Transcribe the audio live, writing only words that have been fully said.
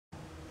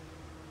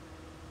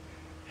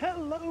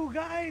Hello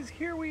guys,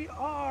 here we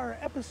are,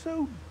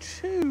 episode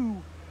 2.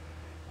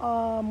 We're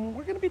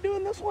going to be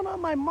doing this one on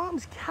my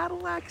mom's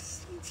Cadillac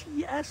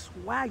CTS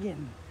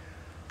Wagon.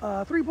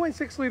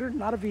 3.6 liter,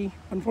 not a V,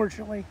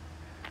 unfortunately.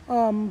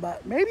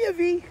 But maybe a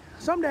V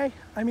someday.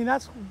 I mean,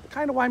 that's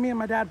kind of why me and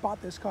my dad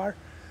bought this car.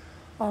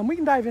 We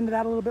can dive into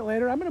that a little bit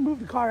later. I'm going to move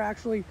the car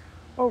actually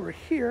over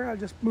here. I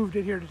just moved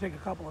it here to take a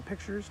couple of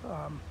pictures.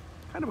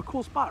 Kind of a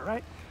cool spot,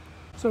 right?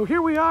 So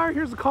here we are,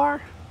 here's the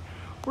car.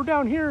 We're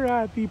down here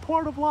at the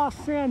Port of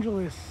Los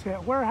Angeles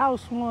at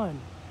Warehouse 1.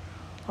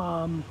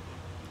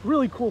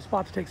 Really cool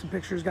spot to take some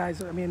pictures,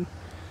 guys. I mean,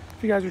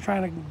 if you guys are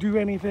trying to do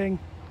anything,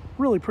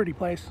 really pretty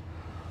place.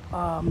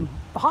 The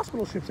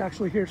hospital ship's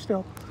actually here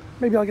still.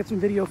 Maybe I'll get some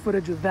video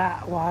footage of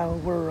that while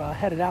we're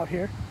headed out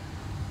here.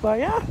 But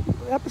yeah,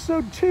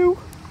 episode 2,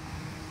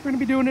 we're gonna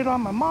be doing it on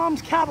my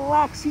mom's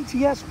Cadillac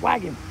CTS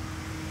Wagon.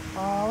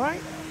 All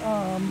right,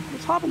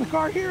 let's hop in the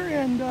car here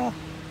and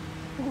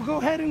we'll go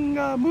ahead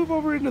and move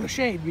over into the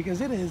shade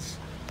because it is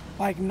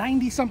like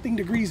 90 something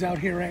degrees out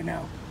here right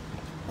now.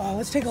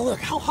 Let's take a look.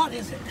 How hot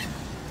is it?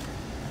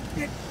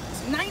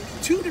 It's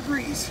 92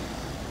 degrees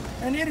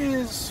and it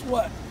is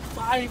what,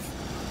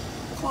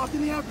 5 o'clock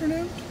in the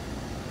afternoon?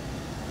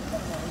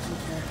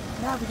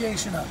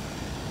 Navigation up.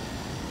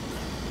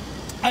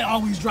 I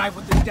always drive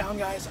with this down,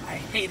 guys. I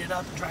hate it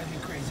up. It drives me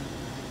crazy.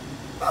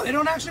 Oh, they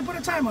don't actually put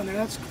a time on there.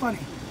 That's funny.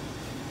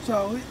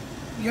 So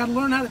you got to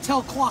learn how to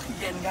tell clock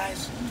again,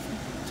 guys.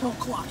 Tell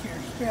clock here.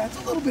 Yeah,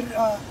 it's a little bit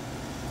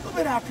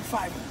after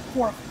 5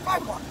 o'clock.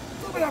 A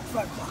little bit after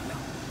 5 o'clock now.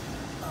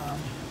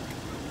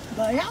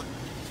 But yeah,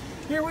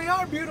 here we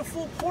are,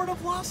 beautiful Port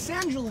of Los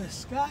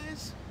Angeles,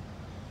 guys.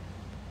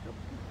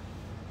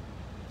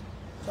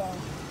 So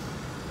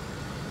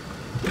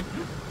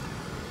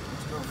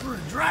let's go for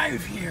a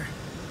drive here.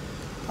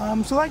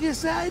 So like I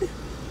said,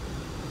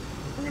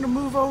 we're gonna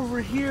move over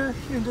here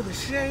into the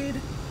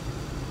shade,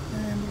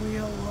 and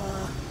we'll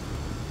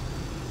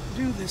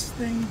do this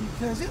thing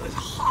because it was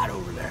hot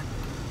over there.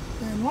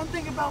 And one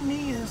thing about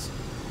me is,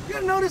 you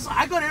gotta notice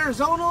I go to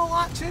Arizona a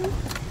lot too,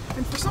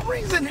 and for some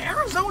reason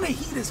Arizona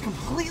heat is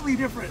completely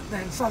different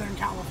than Southern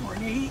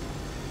California heat,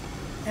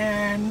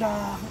 and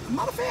I'm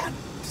not a fan,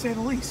 to say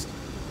the least.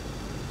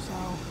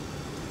 So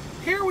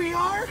here we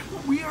are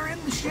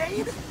in the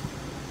shade.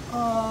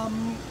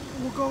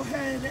 We'll go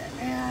ahead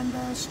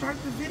and start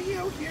the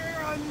video here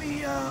on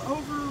the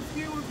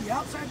overview of the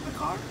outside of the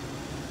car.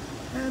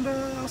 And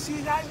I'll see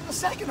you guys in a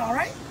second, all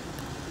right?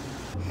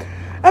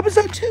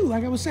 Episode 2,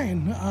 like I was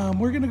saying,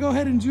 we're going to go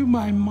ahead and do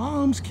my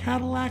mom's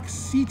Cadillac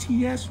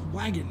CTS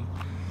Wagon.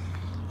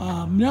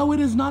 No, it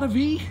is not a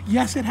V.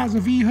 Yes, it has a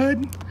V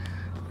hood.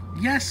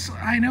 Yes,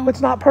 I know it's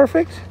not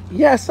perfect.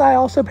 Yes, I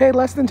also paid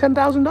less than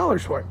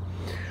 $10,000 for it.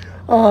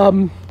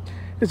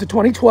 It's a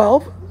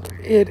 2012.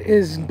 It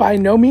is by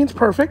no means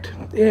perfect.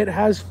 It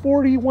has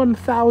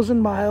 41,000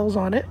 miles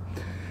on it.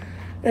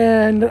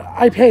 And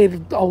I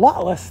paid a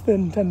lot less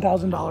than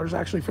 $10,000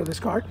 actually for this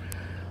car.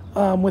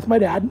 With my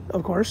dad,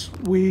 of course.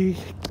 We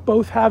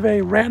both have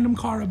a random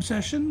car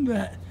obsession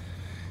that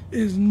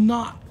is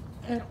not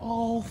at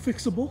all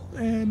fixable,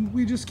 and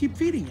we just keep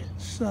feeding it.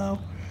 So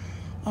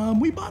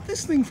we bought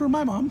this thing for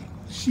my mom.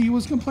 She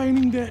was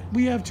complaining that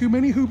we have too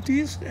many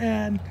hoopties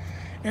and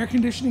air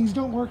conditionings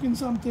don't work in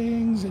some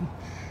things, and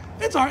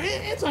it's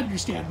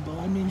understandable.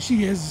 I mean,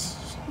 she is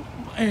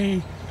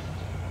a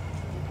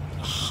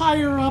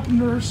higher up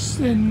nurse,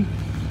 and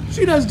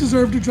she does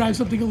deserve to drive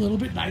something a little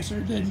bit nicer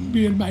than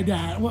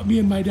what me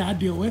and my dad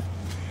deal with.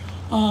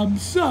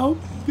 So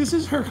this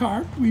is her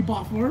car. We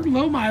bought for her.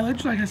 Low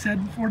mileage, like I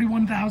said,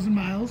 41,000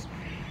 miles.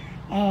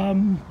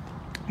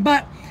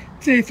 But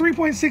it's a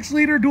 3.6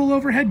 liter dual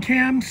overhead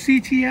cam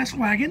CTS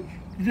wagon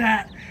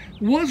that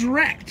was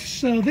wrecked.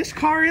 So this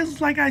car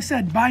is, like I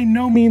said, by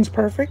no means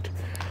perfect.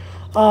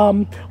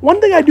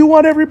 One thing I do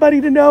want everybody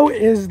to know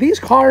is these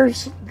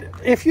cars,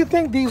 if you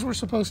think these were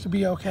supposed to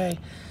be okay,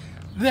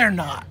 they're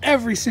not.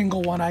 Every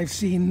single one I've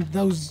seen,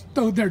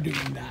 they're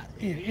doing that.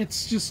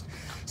 It's just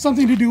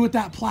something to do with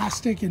that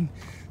plastic, and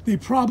they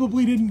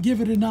probably didn't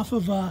give it enough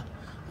of a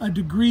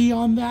degree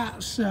on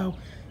that. So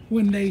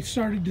when they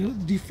started to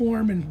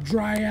deform and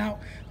dry out,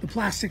 the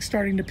plastic's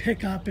starting to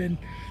pick up, and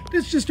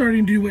it's just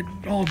starting to do what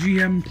all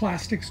GM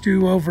plastics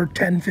do over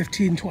 10,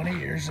 15, 20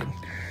 years. And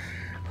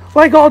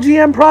like all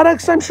GM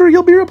products, I'm sure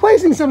you'll be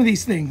replacing some of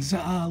these things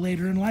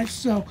later in life.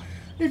 So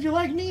if you're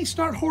like me,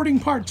 start hoarding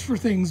parts for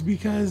things,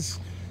 because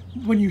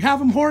when you have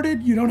them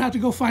hoarded, you don't have to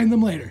go find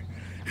them later.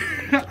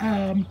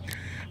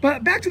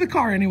 But back to the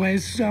car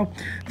anyways. So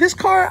this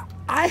car,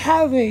 I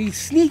have a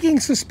sneaking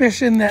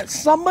suspicion that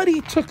somebody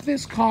took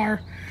this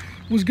car,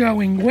 was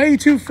going way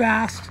too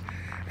fast,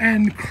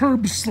 and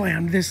curb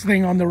slammed this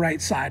thing on the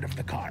right side of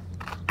the car.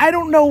 I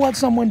don't know what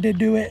someone did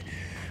to it,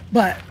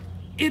 but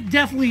it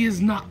definitely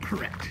is not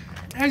correct.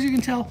 As you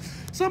can tell,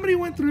 somebody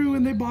went through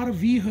and they bought a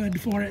V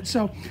hood for it.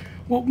 So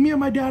what me and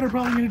my dad are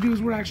probably going to do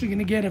is we're actually going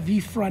to get a V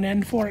front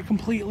end for it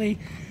completely.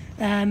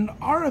 And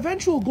our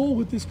eventual goal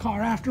with this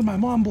car, after my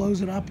mom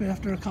blows it up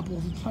after a couple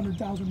of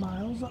 100,000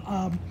 miles,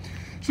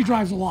 she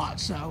drives a lot,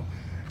 so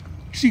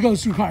she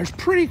goes through cars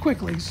pretty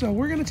quickly. So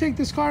we're going to take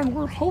this car and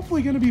we're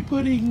hopefully going to be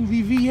putting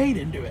the V8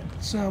 into it.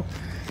 So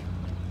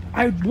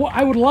I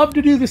would love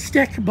to do the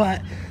stick,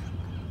 but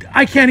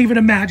I can't even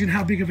imagine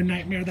how big of a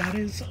nightmare that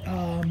is.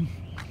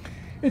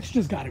 It's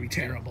just got to be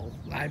terrible.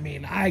 I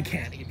mean, I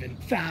can't even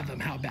fathom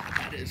how bad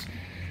that is.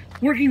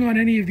 Working on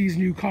any of these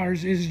new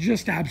cars is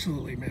just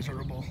absolutely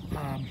miserable.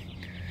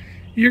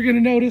 You're going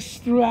to notice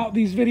throughout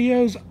these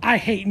videos, I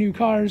hate new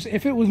cars.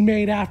 If it was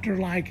made after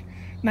like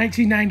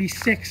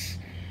 1996,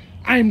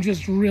 I'm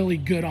just really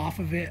good off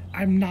of it.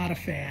 I'm not a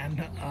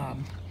fan.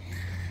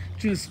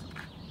 Just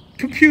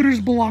computers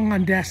belong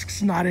on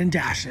desks, not in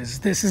dashes.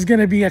 This is going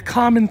to be a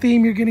common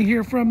theme you're going to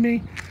hear from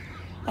me.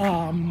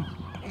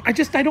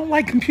 I don't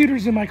like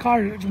computers in my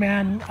cars,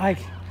 man.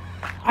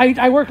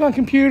 I work on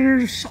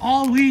computers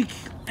all week,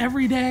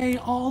 every day,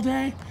 all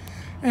day.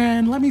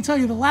 And let me tell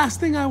you, the last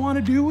thing I want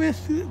to do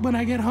with when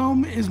I get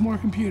home is more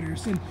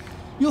computers. And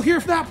you'll hear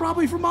that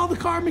probably from all the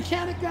car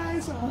mechanic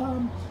guys.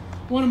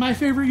 One of my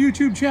favorite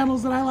YouTube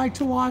channels that I like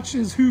to watch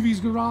is Hoovie's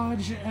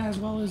Garage, as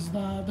well as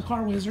the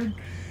Car Wizard.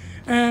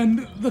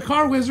 And the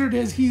Car Wizard,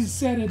 as he's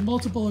said in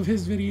multiple of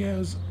his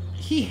videos,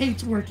 he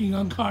hates working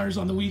on cars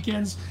on the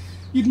weekends.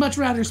 You'd much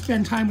rather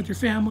spend time with your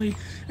family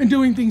and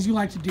doing things you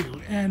like to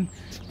do. And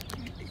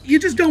you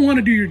just don't want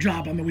to do your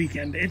job on the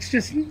weekend. It's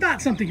just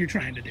not something you're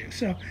trying to do.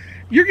 So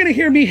you're going to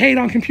hear me hate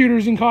on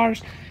computers and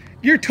cars.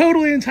 You're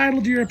totally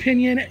entitled to your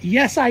opinion.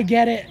 Yes, I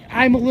get it.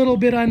 I'm a little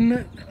bit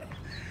I'm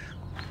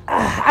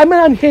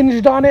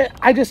unhinged on it.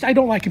 I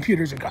don't like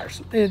computers and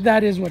cars.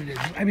 That is what it is.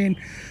 I mean,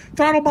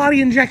 throttle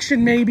body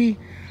injection, maybe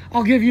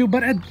I'll give you,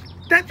 but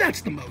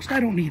that's the most.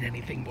 I don't need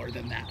anything more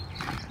than that.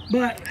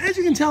 But as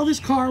you can tell, this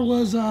car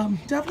was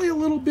definitely a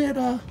little bit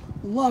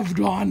loved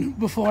on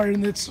before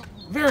in its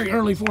very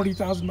early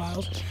 40,000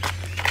 miles.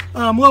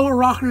 Lower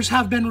rockers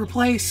have been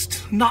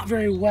replaced. Not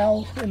very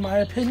well, in my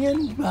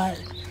opinion,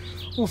 but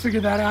we'll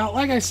figure that out.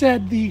 Like I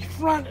said, the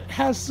front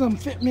has some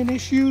fitment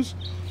issues.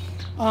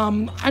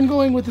 I'm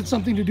going with it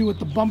something to do with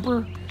the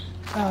bumper.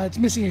 It's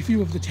missing a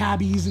few of the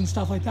tabbies and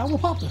stuff like that. We'll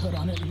pop the hood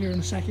on it here in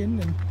a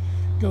second and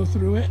go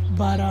through it.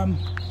 But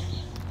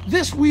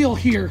this wheel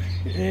here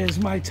is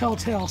my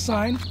telltale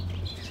sign,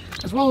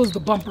 as well as the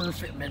bumper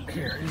fitment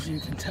here, as you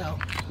can tell.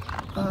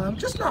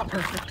 Just not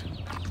perfect.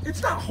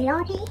 It's not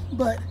horrible,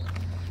 but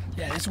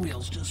yeah, this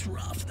wheel's just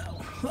rough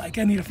though. Like,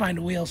 I need to find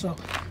a wheel. So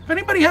if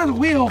anybody has a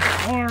wheel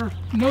or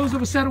knows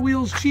of a set of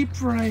wheels cheap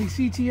for a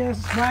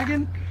CTS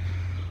Wagon,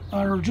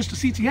 or just a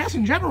CTS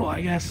in general,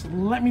 I guess,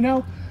 let me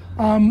know.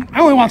 I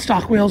only want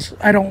stock wheels.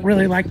 I don't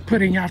really like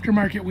putting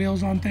aftermarket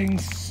wheels on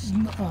things.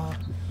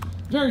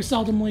 Very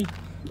seldomly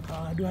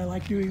do I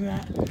like doing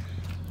that.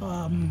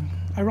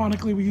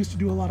 Ironically, we used to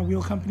do a lot of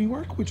wheel company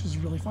work, which is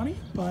really funny.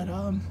 But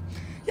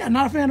yeah,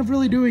 not a fan of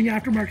really doing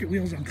aftermarket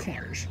wheels on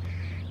cars,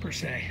 per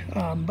se.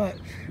 But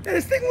yeah,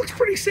 this thing looks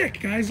pretty sick,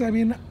 guys. I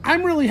mean,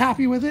 I'm really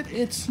happy with it.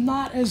 It's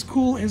not as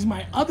cool as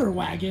my other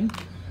wagon,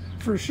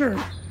 for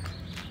sure.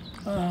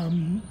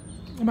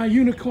 My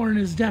Unicorn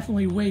is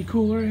definitely way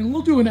cooler, and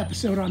we'll do an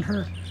episode on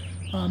her.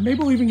 Maybe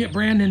we'll even get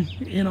Brandon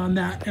in on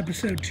that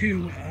episode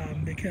too,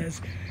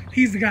 because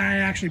he's the guy I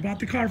actually bought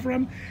the car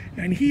from,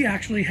 and he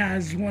actually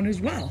has one as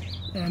well.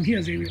 He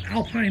has a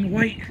Alpine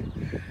White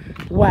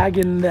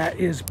wagon that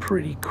is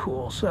pretty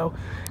cool. So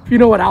if you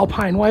know what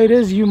Alpine White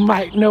is, you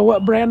might know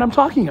what brand I'm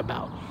talking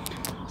about.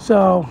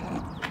 So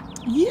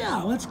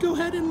yeah, let's go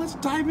ahead and let's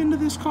dive into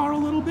this car a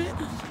little bit,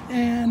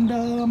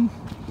 and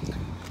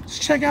let's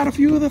check out a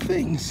few of the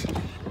things.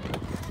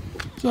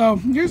 So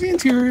here's the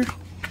interior,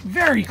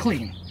 very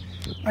clean.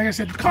 Like I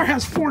said, the car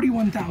has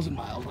 41,000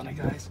 miles on it,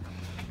 guys.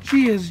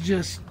 She is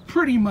just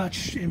pretty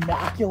much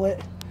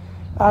immaculate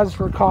as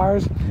for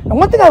cars. And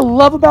one thing I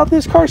love about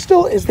this car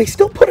still is they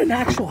still put an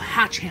actual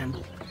hatch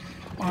handle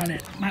on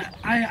it.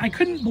 I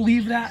couldn't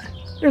believe that.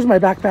 There's my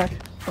backpack.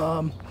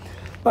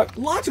 But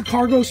lots of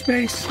cargo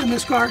space in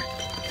this car.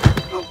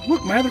 Oh,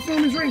 look, my other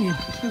phone is ringing.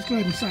 Let's go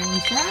ahead and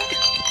silence that.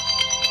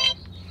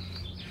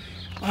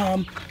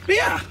 But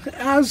yeah,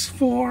 as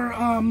for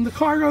the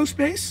cargo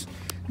space,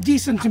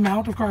 decent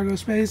amount of cargo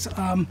space.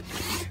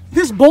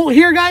 This bolt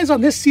here, guys,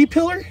 on this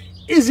C-pillar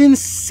is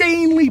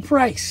insanely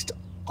priced.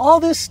 All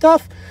this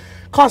stuff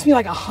cost me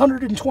like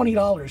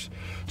 $120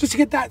 just to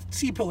get that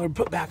C-pillar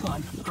put back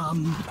on.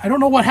 I don't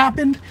know what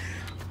happened.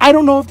 I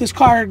don't know if this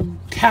car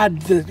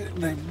had the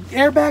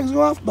airbags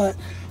go off, but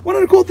one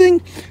other cool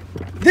thing,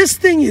 this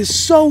thing is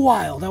so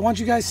wild. I want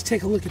you guys to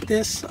take a look at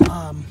this.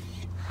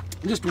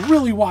 Just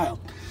really wild.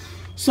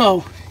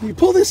 So you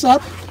pull this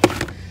up,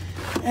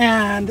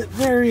 and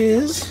there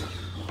is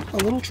a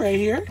little tray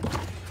here.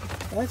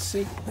 Let's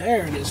see.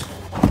 There it is.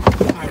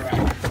 All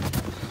right.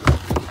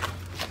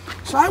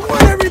 So I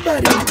want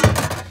everybody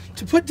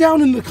to put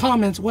down in the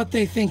comments what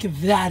they think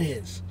that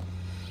is.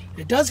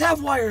 It does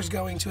have wires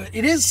going to it.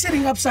 It is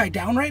sitting upside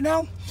down right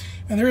now,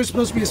 and there is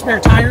supposed to be a spare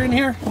tire in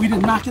here. We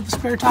did not get the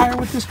spare tire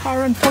with this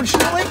car,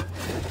 unfortunately.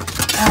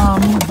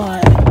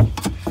 But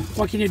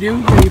what can you do?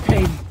 You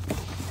paid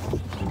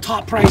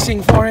top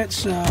pricing for it,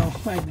 so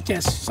I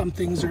guess some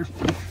things are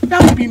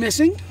bound to be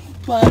missing.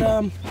 But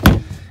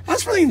as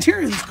as for the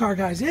interior of this car,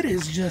 guys, it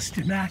is just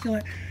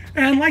immaculate.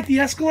 And like the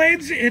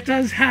Escalades, it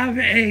does have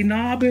a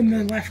knob in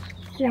the left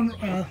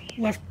corner,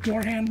 left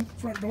door hand,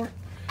 front door,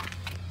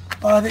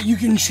 that you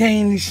can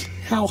change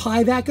how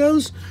high that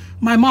goes.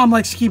 My mom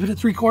likes to keep it at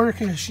 3/4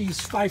 because she's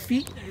 5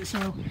 feet,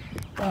 so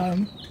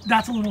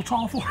that's a little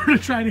tall for her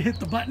to try to hit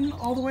the button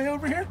all the way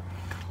over here.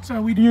 So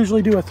we'd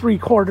usually do a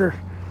 3/4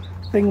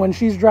 thing when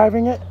she's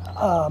driving it.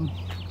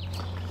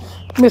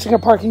 Missing a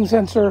parking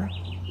sensor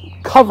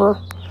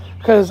cover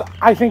because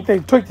I think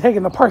they've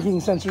taken the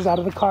parking sensors out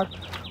of the car.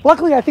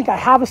 Luckily, I think I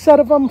have a set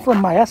of them from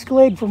my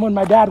Escalade from when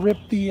my dad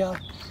ripped the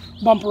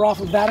bumper off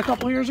of that a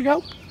couple years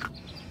ago.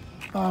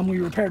 We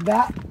repaired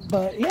that,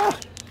 but yeah.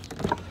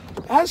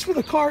 As for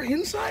the car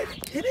inside,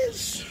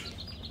 it's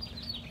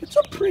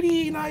a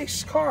pretty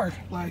nice car.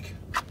 Like,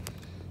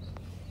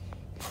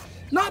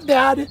 not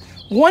bad.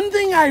 One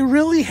thing I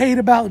really hate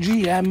about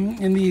GM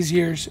in these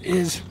years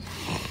is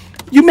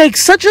you make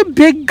such a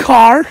big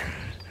car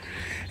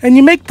and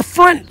you make the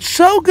front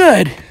so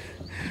good.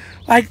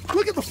 Like,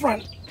 look at the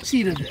front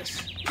seat of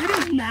this. It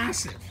is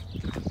massive.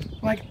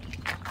 Like,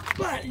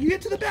 but you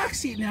get to the back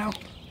seat now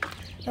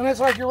and it's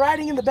like you're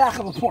riding in the back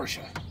of a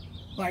Porsche.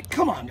 Like,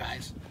 come on,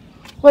 guys.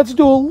 Let's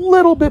do a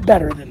little bit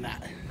better than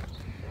that.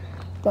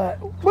 But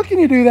what can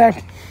you do there?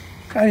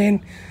 I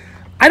mean,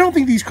 I don't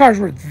think these cars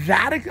were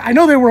that... I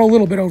know they were a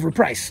little bit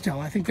overpriced still.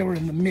 I think they were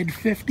in the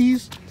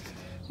mid-50s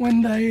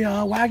when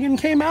the wagon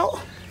came out.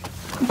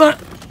 But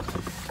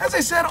as I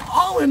said,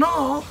 all in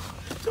all,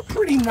 it's a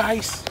pretty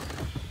nice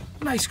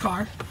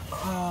car.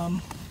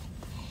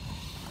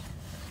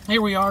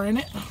 Here we are in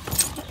it.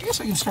 I guess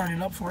I can start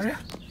it up for you.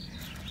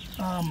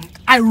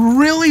 I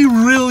really,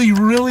 really,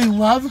 really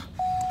love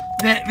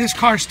that this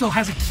car still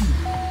has a key.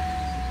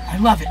 I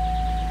love it.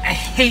 I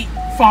hate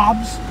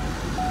fobs.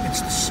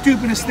 It's the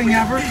stupidest thing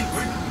ever.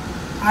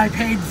 I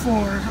paid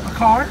for a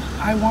car.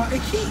 I want a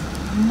key,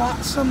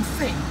 not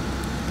something.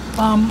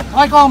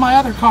 Like all my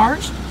other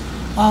cars,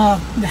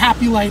 the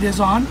happy light is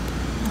on.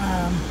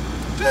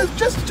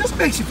 Just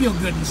makes you feel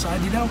good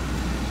inside, you know.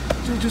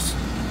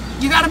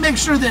 You got to make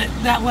sure that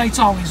that light's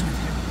always with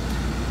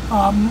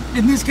you.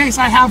 In this case,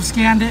 I have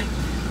scanned it.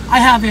 I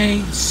have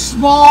a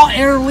small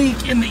air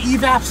leak in the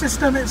evap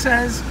system, it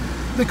says.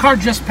 The car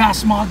just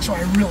passed mod, so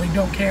I really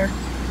don't care.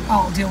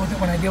 I'll deal with it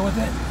when I deal with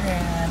it,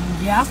 and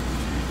yeah.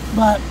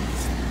 But,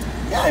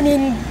 yeah, I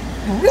mean,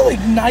 really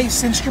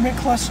nice instrument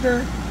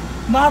cluster.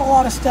 Not a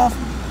lot of stuff.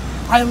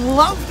 I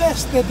love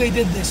this, that they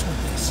did this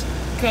with this.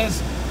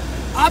 Because,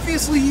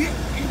 obviously,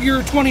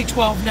 you're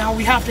 2012 now.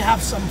 We have to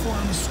have some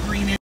form of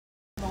screening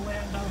in the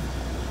land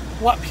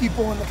of what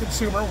people and the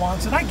consumer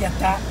wants, and I get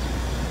that.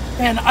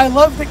 And I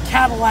love that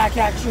Cadillac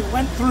actually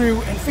went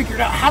through and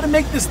figured out how to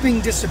make this thing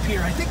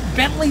disappear. I think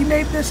Bentley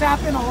made this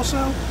happen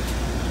also,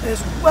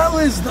 as well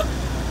as the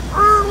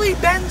early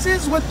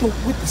Benzes with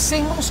the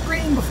single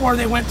screen before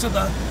they went to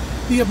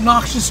the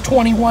obnoxious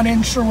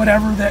 21-inch or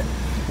whatever that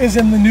is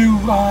in the new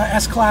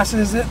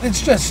S-classes.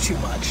 It's just too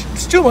much.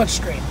 It's too much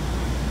screen.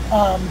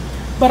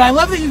 But I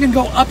love that you can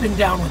go up and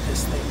down with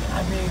this thing.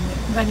 I mean,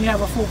 then you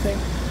have a full thing.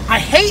 I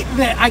hate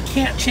that I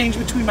can't change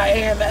between my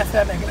AM,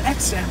 FM, and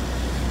XM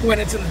when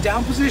it's in the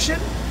down position.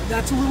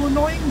 That's a little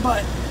annoying,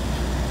 but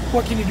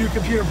what can you do?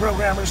 Computer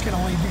programmers can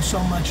only do so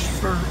much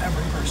for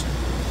every person.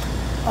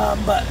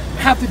 But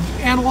have the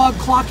analog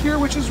clock here,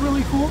 which is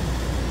really cool.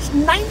 It's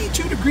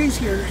 92 degrees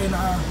here in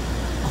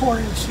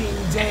quarantine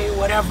day,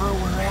 whatever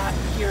we're at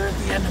here at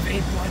the end of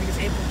April. I think it's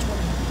April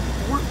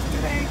 24th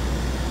today.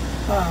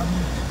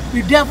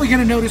 You're definitely going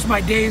to notice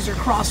my days are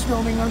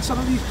cross-filming on some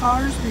of these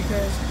cars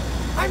because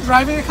I'm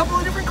driving a couple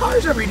of different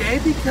cars every day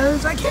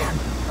because I can.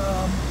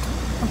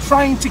 I'm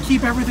trying to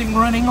keep everything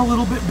running a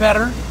little bit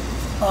better.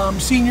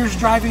 Senior's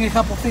driving a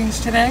couple things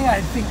today. I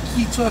think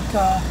he took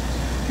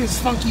his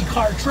funky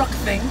car truck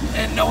thing,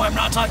 and no, I'm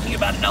not talking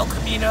about an El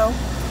Camino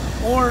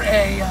or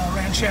a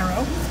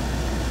Ranchero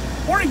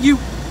or a Ute.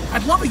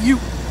 I'd love a Ute.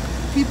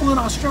 People in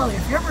Australia,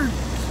 if you ever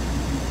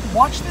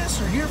watch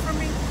this or hear from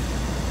me,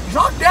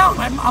 jot down.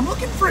 I'm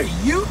looking for a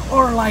Ute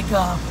or like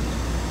a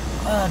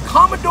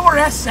Commodore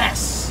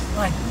SS,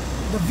 like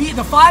the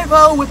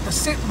 5.0 with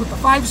the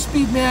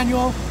 5-speed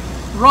manual.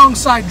 Wrong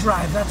side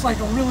drive. That's like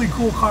a really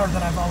cool car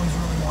that I've always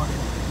really wanted.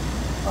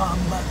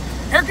 But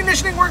air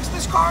conditioning works in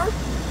this car.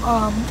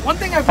 One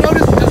thing I've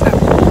noticed, it doesn't have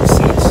cooled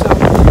seats, so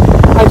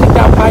I think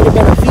that might have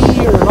been a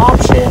V or an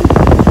option.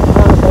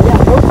 But yeah,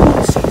 no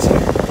cooled seats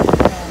here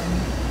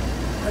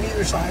on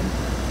either side.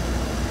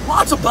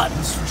 Lots of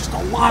buttons for just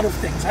a lot of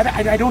things.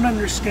 I don't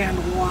understand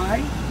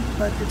why,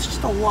 but it's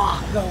just a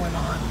lot going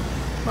on.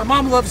 My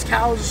mom loves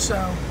cows,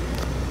 so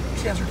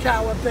she has her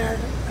cow up there,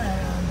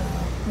 and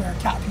we're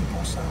cat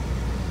people, so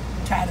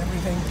cat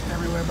everything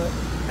everywhere. But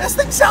this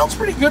thing sounds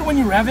pretty good when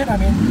you rev it. I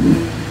mean,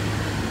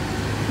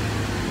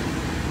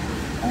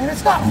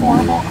 it's not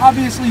horrible.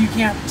 Obviously, you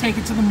can't take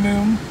it to the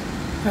moon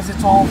because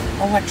it's all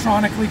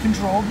electronically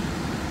controlled,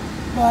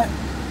 but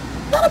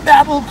not a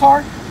bad little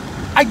car.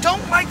 I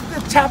don't like the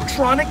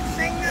Taptronic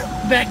thing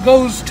that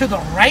goes to the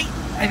right.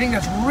 I think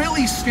that's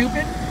really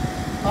stupid.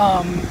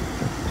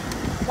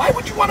 why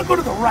would you want to go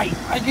to the right?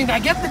 I mean, I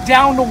get the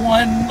down to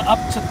 1, up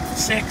to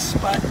 6,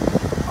 but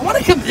I want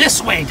to come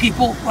this way,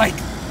 people. Like,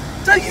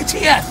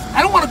 WTF.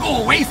 I don't want to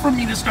go away from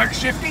me to start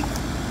shifting.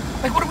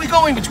 Like, what are we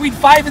going, between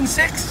 5 and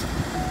 6?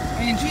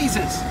 I mean,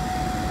 Jesus.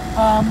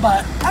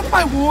 But that's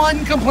my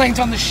one complaint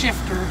on the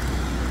shifter.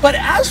 But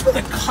as for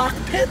the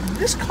cockpit,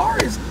 this car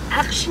is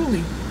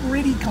actually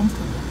pretty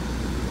comfortable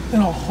in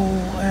a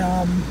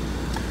whole.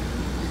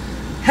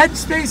 Head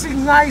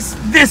spacing's nice.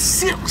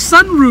 This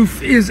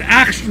sunroof is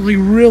actually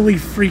really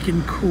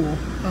freaking cool.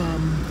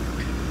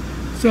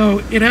 So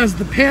it has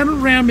the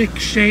panoramic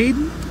shade,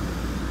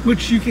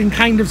 which you can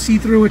kind of see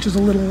through, which is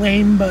a little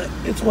lame, but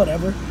it's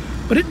whatever.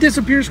 But it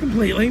disappears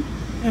completely,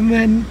 and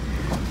then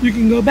you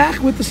can go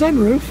back with the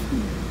sunroof.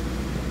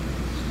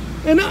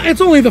 And it's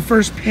only the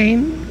first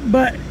pane,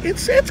 but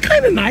it's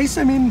kind of nice.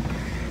 I mean,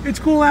 it's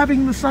cool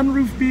having the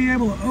sunroof be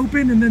able to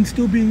open and then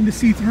still being to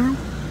see through.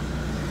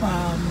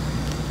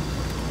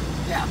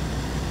 Yeah,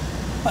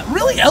 but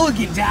really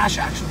elegant dash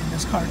actually in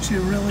this car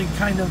too. Really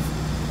kind of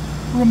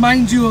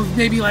reminds you of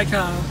maybe like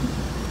a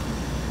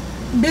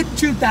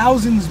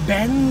mid-2000s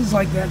Benz,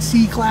 like that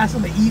C-Class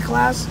and the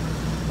E-Class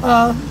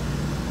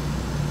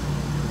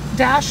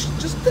dash.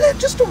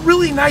 Just a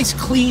really nice,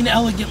 clean,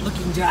 elegant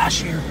looking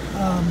dash here.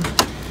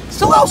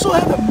 Still also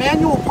have a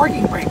manual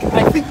parking brake.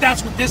 I think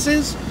that's what this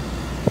is.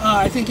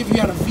 I think if you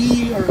had a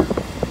V or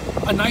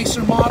a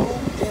nicer model,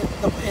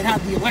 it had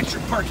the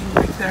electric parking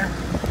brake there.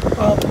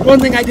 One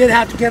thing I did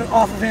have to get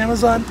off of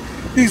Amazon,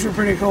 these were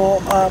pretty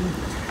cool.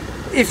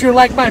 If you're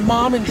like my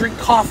mom and drink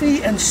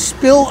coffee and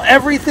spill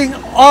everything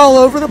all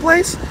over the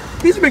place,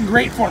 these have been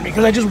great for me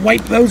because I just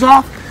wipe those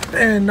off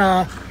and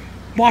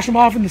wash them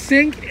off in the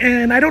sink,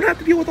 and I don't have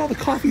to deal with all the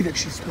coffee that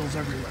she spills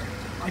everywhere,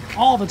 like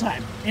all the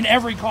time, in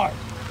every car.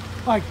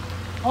 Like,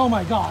 oh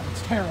my God,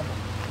 it's terrible.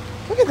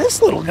 Look at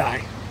this little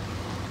guy.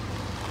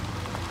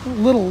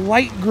 Little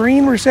light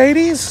green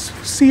Mercedes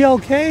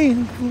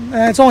CLK.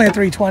 It's only a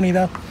 320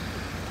 though.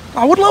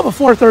 I would love a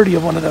 430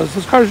 of one of those.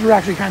 Those cars are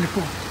actually kind of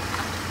cool.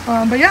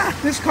 But yeah,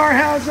 this car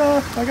has,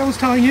 like I was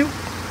telling you,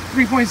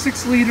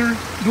 3.6 liter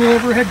dual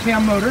overhead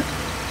cam motor.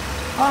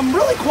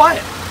 Really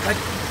quiet. Like,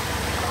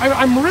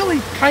 I'm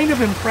really kind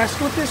of impressed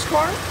with this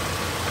car,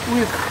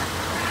 with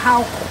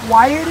how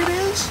quiet it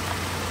is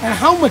and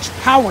how much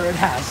power it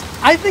has.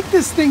 I think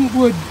this thing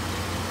would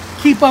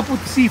keep up with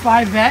the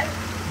C5 Vet,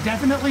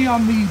 definitely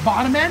on the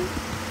bottom end.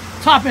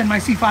 Top end, my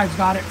C5's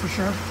got it for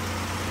sure.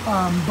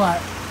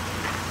 But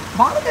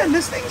bottom end,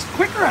 this thing's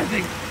quicker, I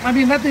think. I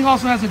mean, that thing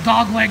also has a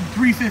dogleg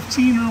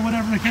 315 or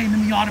whatever that came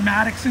in the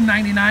automatics in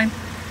 '99.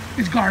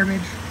 It's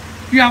garbage.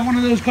 If you have one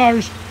of those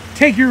cars,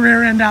 take your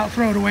rear end out,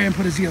 throw it away, and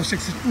put a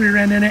Z06 rear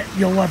end in it.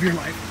 You'll love your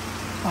life.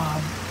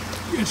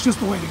 It's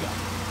just the way to go.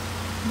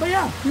 But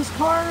yeah, this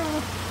car,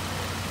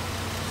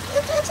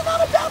 it's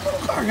not a bad little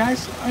car,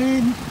 guys. I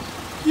mean,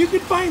 you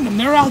can find them.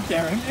 They're out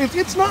there.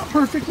 It's not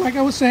perfect, like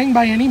I was saying,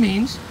 by any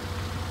means.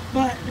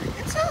 But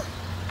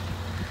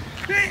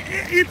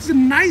it's a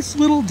nice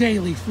little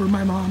daily for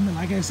my mom. And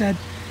like I said,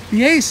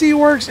 the AC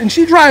works, and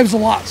she drives a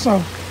lot.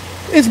 So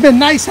it's been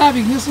nice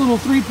having this little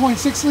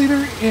 3.6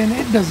 liter, and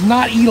it does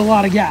not eat a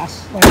lot of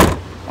gas like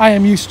I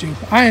am used to.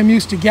 I am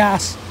used to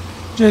gas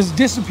just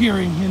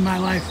disappearing in my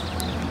life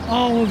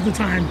all of the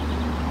time.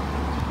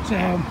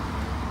 So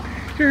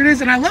here it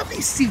is, and I love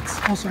these seats.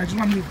 Also, I just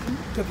wanted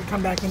to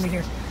come back into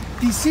here.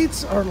 These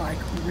seats are like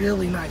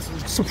really nice,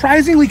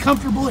 surprisingly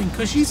comfortable and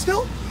cushy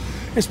still,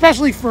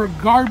 especially for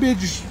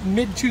garbage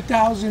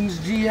mid-2000s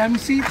GM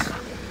seats.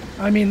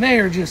 I mean, they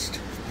are just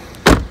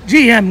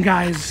GM,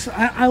 guys.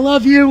 I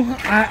love you.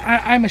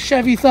 I'm a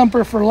Chevy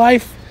thumper for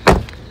life,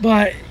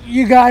 but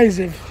you guys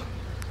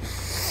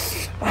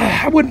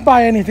I wouldn't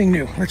buy anything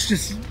new. Let's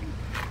just,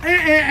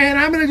 and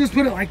I'm gonna just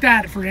put it like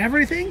that for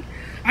everything.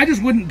 I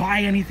just wouldn't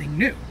buy anything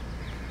new.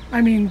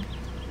 I mean,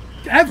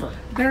 ever.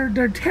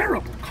 They're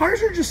terrible.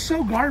 Cars are just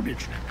so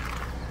garbage now.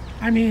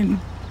 I mean,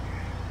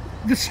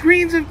 the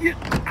screens have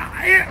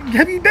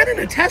you been in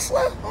a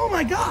Tesla? Oh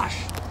my gosh,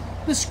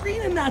 the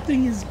screen in that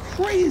thing is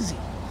crazy.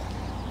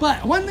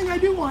 But one thing I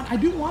do want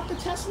the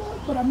Tesla,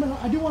 but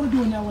I do want to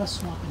do an LS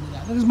swap into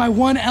that. That is my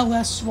one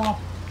LS swap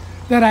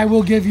that I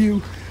will give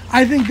you.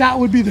 I think that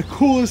would be the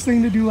coolest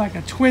thing to do, like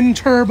a twin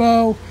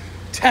turbo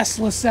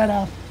Tesla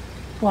setup.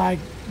 Like,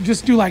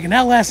 just do like an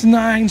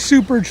LS9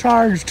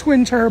 supercharged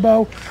twin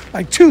turbo,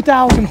 like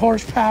 2,000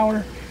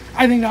 horsepower.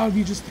 I think that would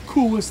be just the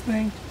coolest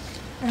thing.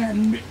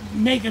 And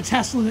make a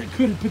Tesla that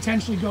could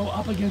potentially go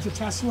up against a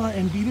Tesla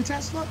and beat a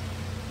Tesla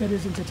that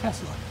isn't a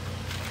Tesla.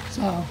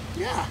 So,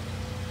 yeah.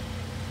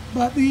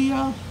 But the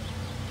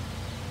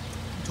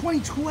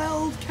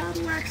 2012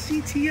 Cadillac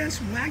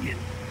CTS Wagon.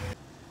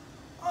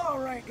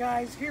 Alright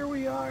guys, here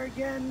we are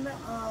again.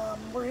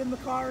 We're in the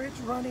car, it's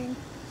running,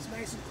 it's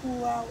nice and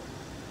cool out.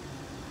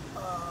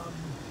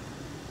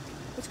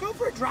 Let's go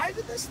for a drive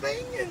in this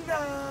thing and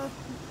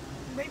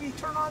maybe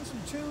turn on some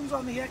tunes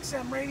on the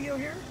XM radio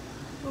here.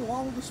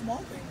 Along with the small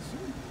things.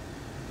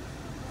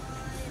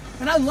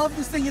 And I love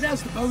this thing, it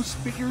has the Bose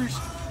speakers.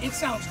 It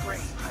sounds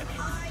great. I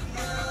mean,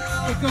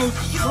 it goes.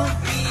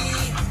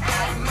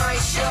 my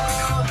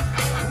show,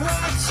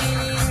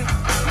 watching,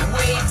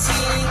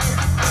 waiting,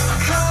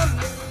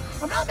 coming.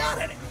 I'm not mad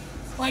at it.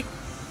 Like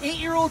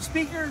 8-year-old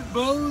speaker,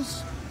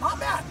 Bose, not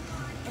bad.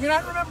 I mean, I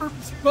remember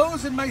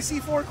Bose in my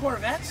C4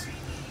 Corvettes,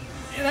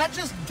 and that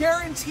just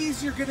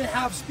guarantees you're gonna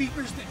have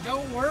speakers that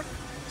don't work,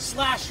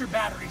 / your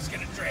battery's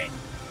gonna drain.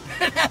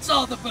 That's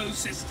all the Bose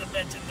system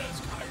meant in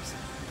those cars.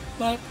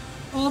 But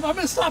I'm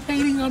gonna stop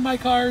hating on my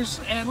cars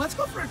and let's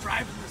go for a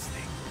drive in this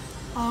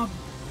thing.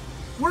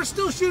 We're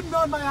still shooting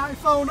on my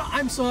iPhone.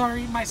 I'm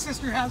sorry, my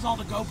sister has all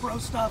the GoPro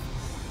stuff.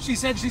 She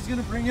said she's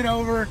gonna bring it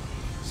over.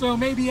 So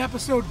maybe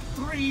episode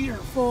 3 or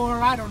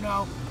 4, I don't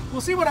know.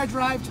 We'll see what I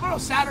drive.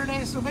 Tomorrow's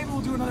Saturday, so maybe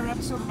we'll do another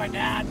episode with my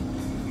dad.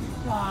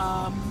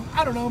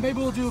 I don't know, maybe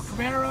we'll do a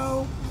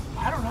Camaro.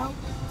 I don't know,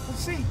 we'll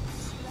see.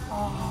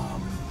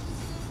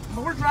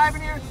 But we're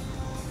driving here,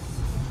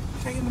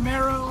 taking the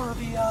Mero or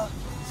the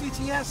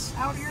CTS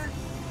out here.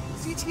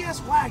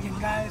 CTS Wagon,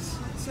 guys.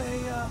 It's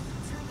a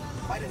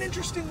quite an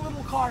interesting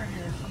little car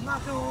here, I'm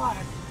not gonna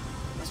lie.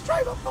 Let's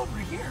drive up over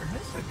here.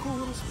 This is a cool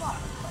little spot.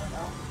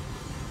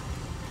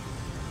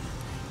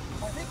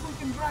 I think we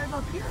can drive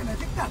up here, and I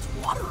think that's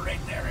water right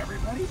there,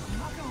 everybody. I'm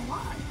not gonna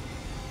lie.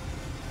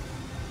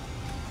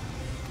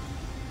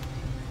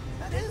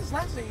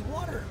 That's a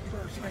water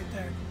burst right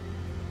there.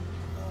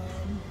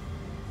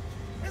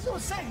 As I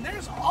was saying,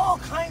 there's all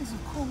kinds of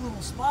cool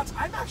little spots.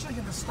 I'm actually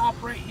gonna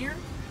stop right here.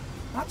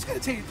 I'm just gonna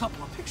take a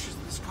couple of pictures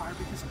of this car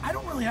because I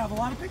don't really have a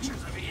lot of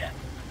pictures of it yet.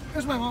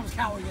 Here's my mom's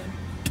cow again.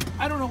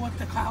 I don't know what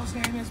the cow's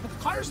name is, but the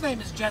car's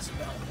name is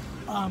Jezebel.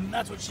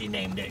 That's what she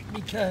named it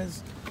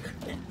because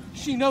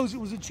she knows it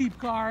was a cheap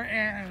car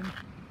and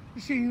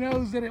she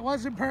knows that it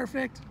wasn't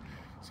perfect.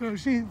 So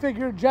she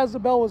figured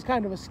Jezebel was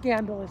kind of a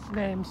scandalous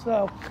name.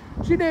 So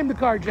she named the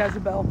car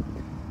Jezebel.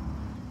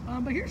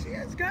 But here she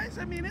is, guys.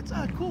 I mean, it's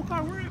a cool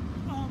car. We're at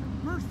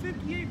Earth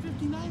 58,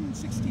 59, and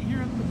 60 here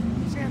at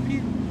the San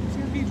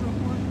Pedro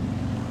Port.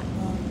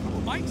 A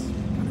couple bikes,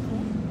 kind of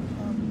cool.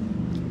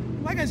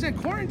 Like I said,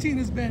 quarantine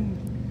has been,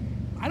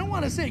 I don't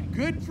want to say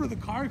good for the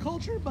car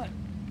culture, but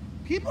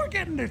people are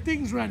getting their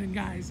things running,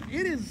 guys.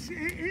 It's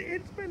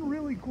been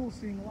really cool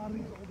seeing a lot of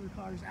these older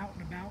cars out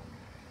and about.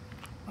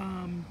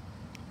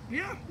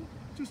 Yeah,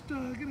 just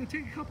gonna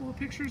take a couple of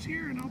pictures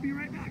here and I'll be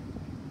right back.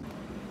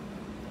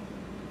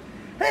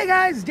 Hey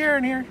guys,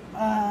 Darren here.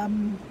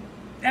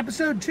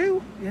 Episode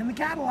 2 in the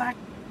Cadillac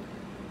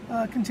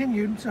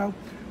continued. So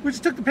we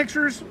just took the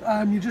pictures.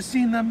 You just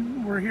seen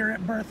them. We're here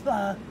at berth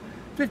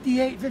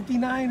 58,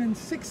 59, and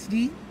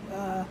 60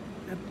 at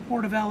the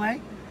Port of LA.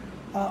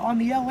 On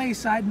the LA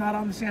side, not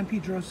on the San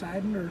Pedro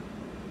side, or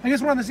I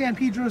guess we're on the San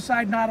Pedro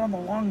side, not on the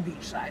Long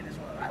Beach side is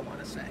what I want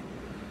to say.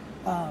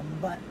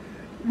 But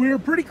we're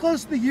pretty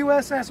close to the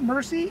USS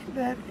Mercy.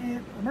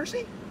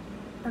 Mercy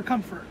or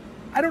Comfort?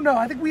 I don't know.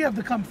 I think we have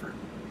the Comfort.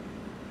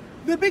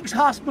 The big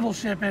hospital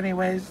ship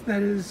anyways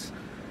that is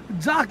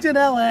docked in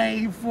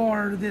LA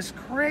for this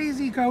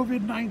crazy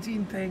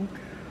COVID-19 thing.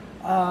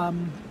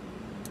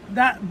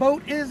 That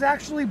boat is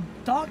actually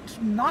docked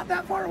not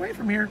that far away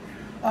from here.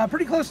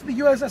 Pretty close to the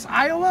USS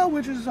Iowa,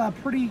 which is a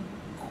pretty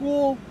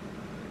cool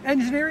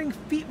engineering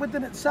feat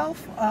within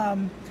itself.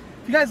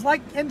 If you guys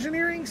like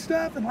engineering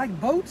stuff and like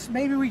boats,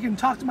 maybe we can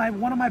talk to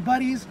one of my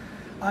buddies.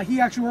 He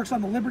actually works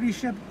on the Liberty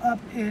ship up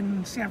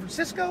in San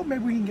Francisco.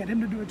 Maybe we can get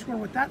him to do a tour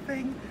with that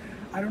thing.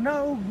 I don't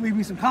know. Leave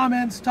me some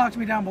comments. Talk to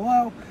me down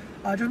below.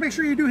 Just make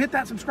sure you do hit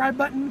that subscribe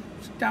button.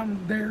 It's down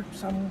there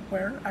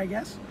somewhere, I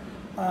guess.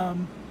 I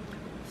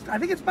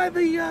think it's by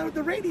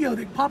the radio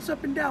that pops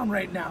up and down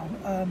right now.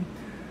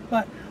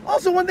 But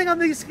also one thing on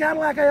the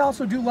Cadillac I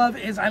also do love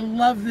is I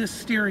love this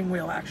steering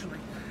wheel actually.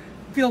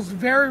 It feels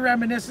very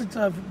reminiscent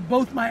of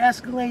both my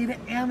Escalade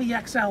and the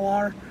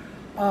XLR.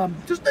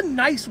 Just a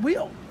nice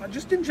wheel.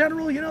 Just in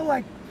general, you know,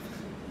 like,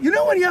 you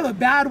know when you have a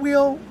bad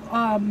wheel,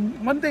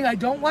 one thing I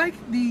don't like,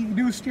 the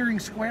new steering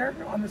square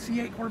on the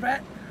C8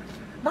 Corvette.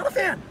 Not a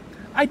fan.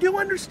 I do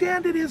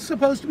understand it is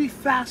supposed to be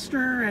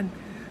faster and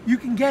you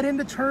can get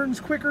into turns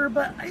quicker,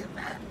 but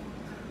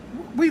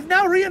we've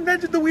now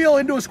reinvented the wheel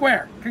into a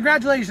square.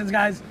 Congratulations,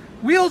 guys.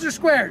 Wheels are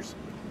squares.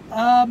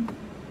 Not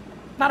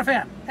a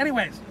fan.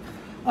 Anyways,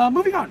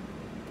 moving on.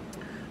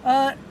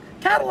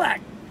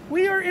 Cadillac.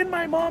 We are in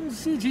my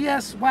mom's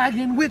CTS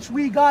Wagon, which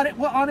we got it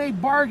on a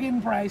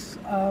bargain price.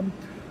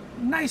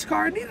 Nice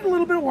car. Needed a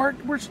little bit of work.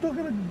 We're still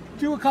going to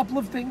do a couple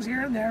of things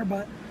here and there,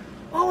 but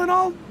all in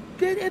all,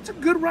 it's a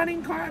good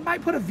running car. I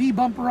might put a V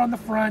bumper on the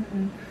front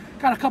and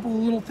got a couple of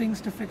little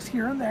things to fix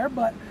here and there,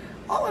 but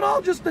all in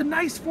all, just a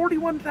nice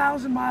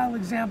 41,000 mile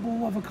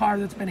example of a car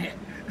that's been hit.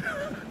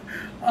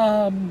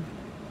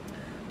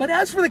 But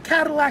as for the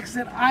Cadillacs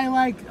that I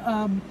like,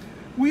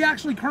 we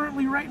actually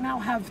currently right now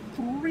have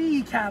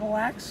 3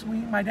 Cadillacs.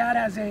 My dad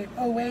has a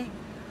 08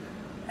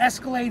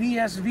 Escalade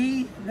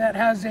ESV that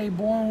has a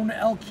blown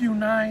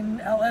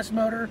LQ9 LS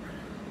motor.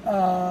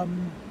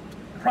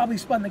 Probably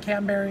spun the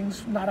cam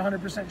bearings, not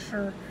 100%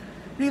 sure.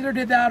 Neither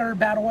did that or a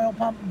bad oil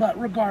pump, but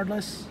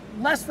regardless,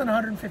 less than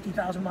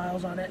 150,000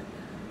 miles on it.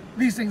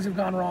 These things have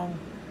gone wrong.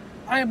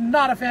 I am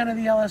not a fan of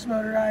the LS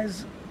motor,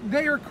 guys.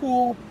 They are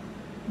cool.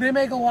 They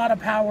make a lot of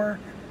power.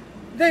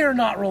 They are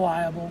not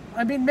reliable.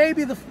 I mean,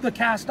 maybe the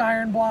cast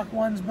iron block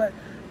ones, but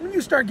when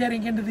you start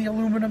getting into the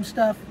aluminum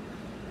stuff,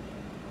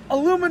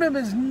 aluminum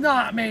is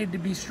not made to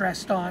be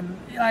stressed on.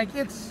 Like,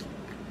 it's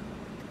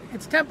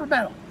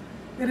temperamental.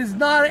 It is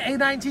not a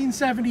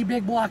 1970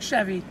 big block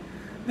Chevy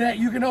that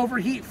you can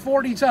overheat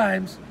 40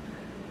 times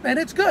and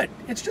it's good.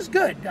 It's just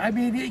good. I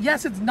mean,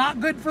 yes, it's not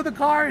good for the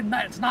car and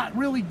it's not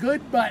really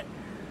good, but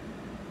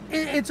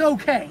it's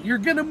okay. You're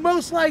gonna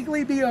most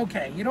likely be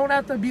okay. You don't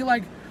have to be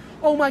like,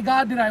 oh my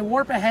God, did I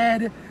warp a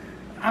head?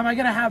 Am I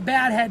gonna have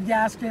bad head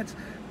gaskets?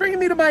 Bringing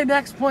me to my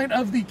next point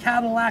of the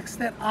Cadillacs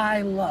that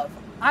I love.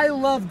 I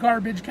love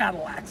garbage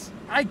Cadillacs.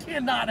 I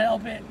cannot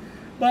help it,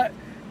 but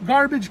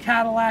garbage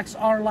Cadillacs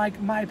are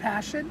like my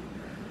passion.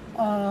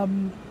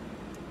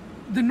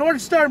 The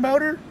North Star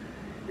motor,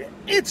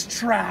 it's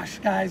trash,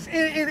 guys.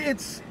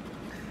 It's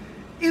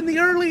in the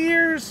early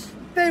years,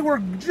 they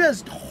were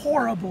just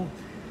horrible.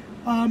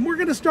 We're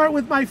gonna start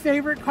with my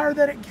favorite car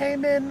that it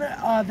came in, the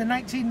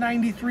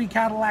 1993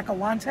 Cadillac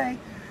Alante.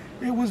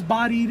 It was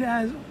bodied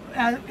as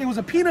it was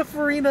a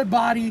Pininfarina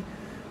body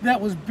that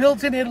was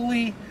built in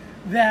Italy,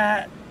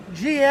 that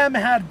GM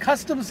had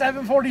custom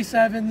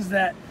 747s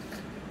that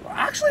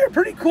actually are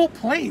pretty cool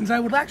planes. I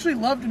would actually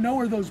love to know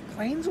where those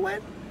planes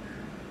went.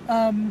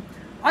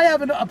 I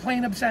have a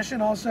plane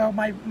obsession also. Some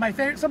of my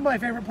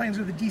favorite planes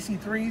are the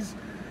DC-3s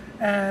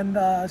and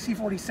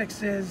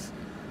C-46s.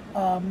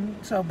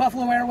 So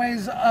Buffalo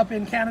Airways up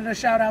in Canada,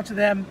 shout out to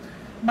them.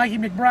 Mikey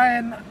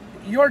McBrien,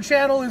 your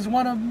channel is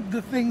one of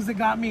the things that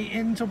got me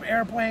into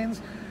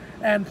airplanes,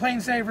 and Plane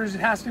Savers, it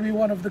has to be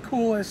one of the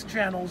coolest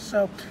channels.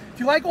 So if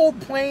you like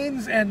old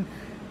planes and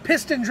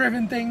piston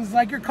driven things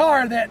like your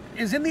car that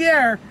is in the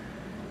air,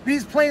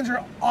 these planes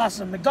are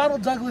awesome.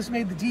 McDonnell Douglas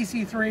made the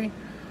DC-3,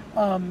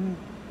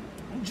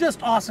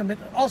 just awesome.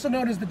 Also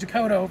known as the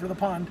Dakota over the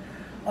pond.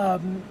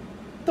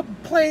 The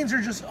planes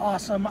are just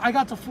awesome. I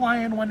got to fly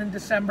in one in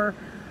December.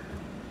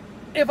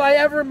 If I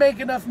ever make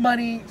enough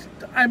money,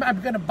 I'm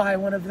gonna buy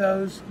one of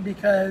those,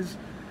 because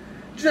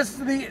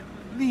just the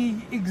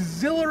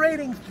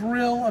exhilarating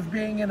thrill of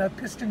being in a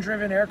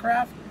piston-driven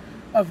aircraft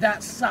of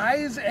that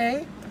size,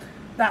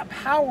 that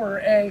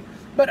power,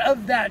 but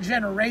of that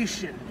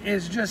generation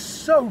is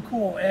just so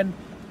cool. And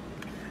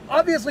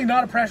obviously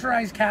not a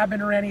pressurized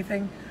cabin or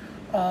anything.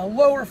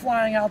 Lower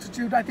flying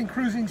altitude. I think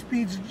cruising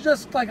speed's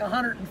just like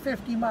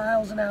 150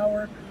 miles an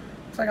hour.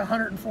 It's like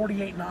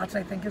 148 knots,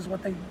 I think, is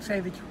what they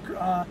say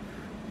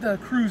the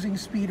cruising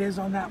speed is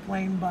on that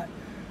plane. But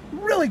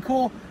really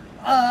cool.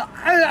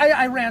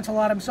 I rant a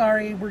lot, I'm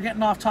sorry, we're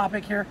getting off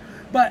topic here.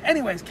 But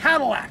anyways,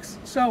 Cadillacs.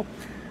 So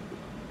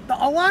the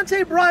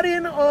Alante brought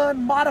in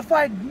on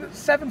modified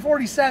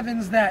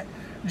 747s that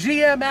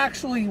GM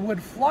actually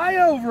would fly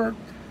over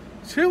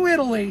to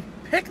Italy,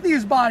 pick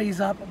these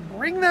bodies up,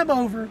 bring them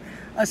over,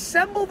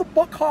 assemble the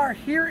car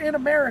here in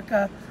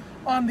America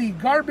on the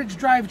garbage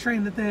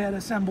drivetrain that they had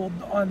assembled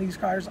on these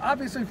cars.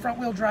 Obviously front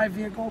wheel drive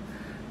vehicle.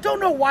 Don't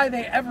know why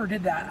they ever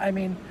did that. I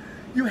mean,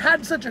 you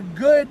had such a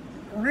good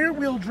rear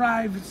wheel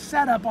drive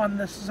setup on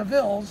the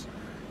Sevilles,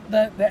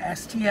 the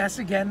STS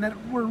again that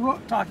we're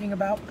talking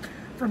about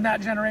from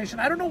that generation.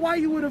 I don't know why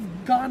you would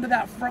have gone to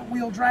that front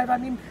wheel drive. I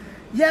mean,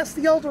 yes,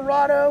 the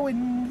Eldorado,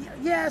 and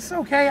yes,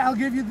 okay, I'll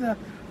give you the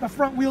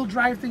front wheel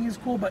drive thing is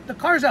cool, but the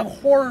cars have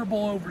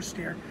horrible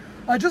oversteer.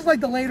 Just like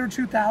the later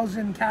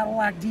 2000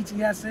 Cadillac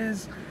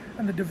DTSs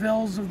and the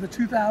DeVilles of the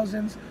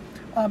 2000s.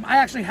 I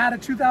actually had a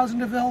 2000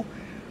 DeVille.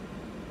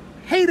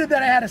 Hated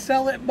that I had to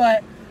sell it,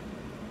 but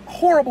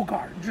horrible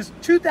car. Just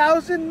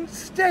 2000,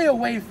 stay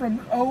away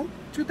from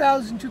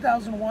 2000,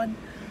 2001.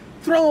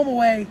 Throw them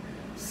away,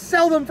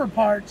 sell them for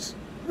parts.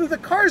 The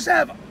cars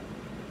have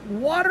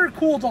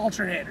water-cooled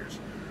alternators.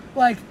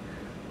 Like,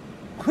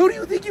 who do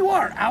you think you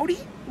are, Audi?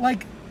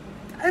 Like,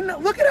 and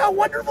look at how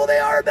wonderful they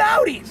are, the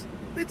Audis.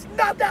 It's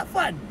not that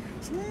fun.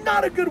 It's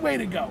not a good way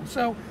to go.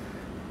 So,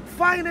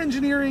 fine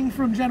engineering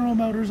from General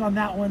Motors on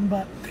that one,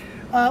 but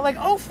like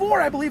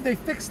 04, I believe they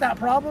fixed that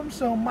problem.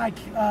 So my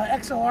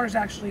XLR is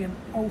actually in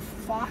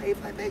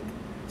 05, I think.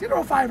 It's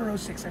either 05 or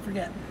 06, I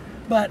forget.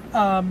 But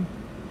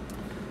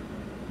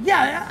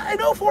yeah,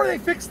 in 04 they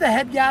fixed the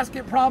head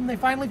gasket problem. They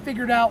finally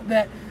figured out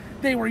that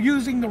they were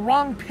using the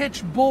wrong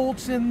pitch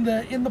bolts in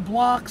the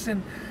blocks,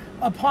 and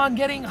upon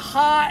getting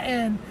hot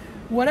and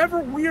whatever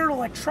weird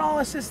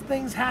electrolysis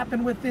things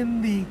happened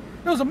within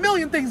there was a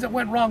million things that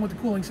went wrong with the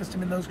cooling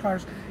system in those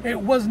cars. It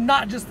was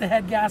not just the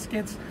head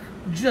gaskets,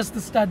 just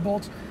the stud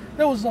bolts.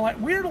 There was like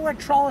weird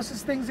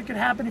electrolysis things that could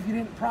happen if you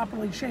didn't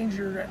properly change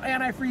your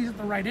antifreeze at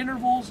the right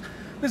intervals.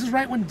 This is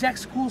right when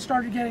Dexcool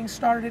started getting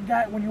started,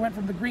 when you went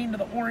from the green to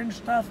the orange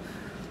stuff.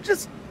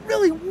 Just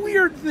really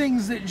weird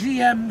things that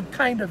GM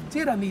kind of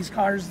did on these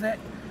cars that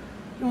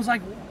it was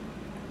like,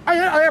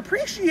 I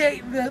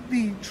appreciate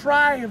the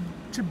try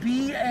to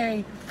be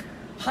a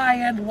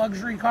high-end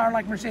luxury car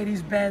like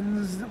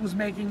Mercedes-Benz that was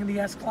making in the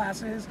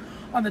S-classes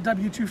on the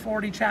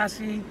W240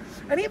 chassis,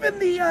 and even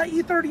the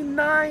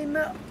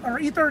E39 or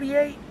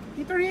E38,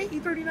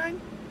 E39?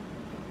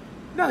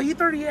 No,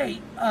 E38,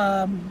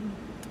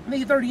 the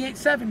E38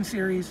 7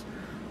 Series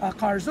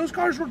cars. Those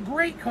cars were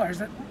great cars.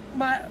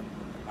 That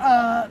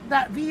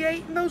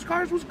V8 in those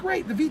cars was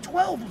great. The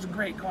V12 was a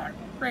great car,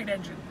 great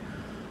engine.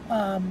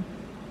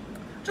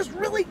 Just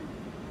really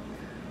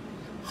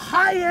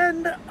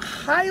high-end,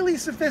 highly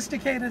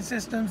sophisticated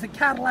systems that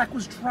Cadillac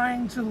was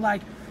trying to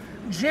like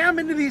jam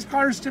into these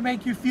cars to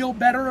make you feel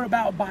better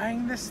about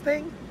buying this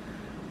thing.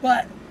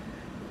 But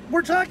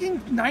we're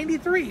talking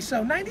 93,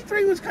 so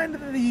 93 was kind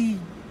of the,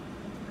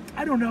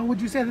 I don't know, would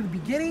you say the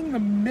beginning, the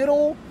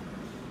middle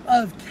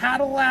of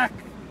Cadillac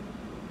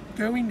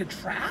going to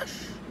trash?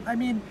 I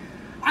mean,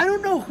 I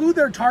don't know who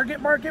their target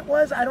market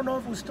was. I don't know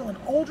if it was still an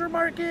older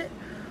market,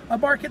 a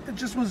market that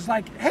just was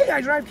like, hey,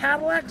 I drive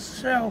Cadillacs,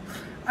 so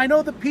I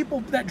know the people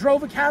that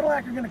drove a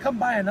Cadillac are going to come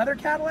buy another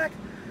Cadillac.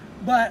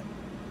 But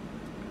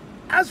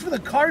as for the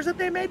cars that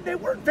they made, they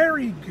weren't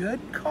very good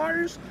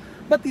cars.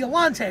 But the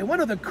Alante, one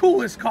of the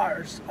coolest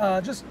cars,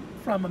 just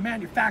from a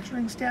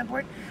manufacturing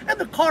standpoint, and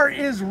the car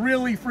is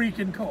really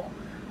freaking cool.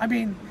 I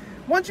mean,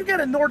 once you get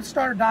a North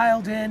Star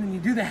dialed in and you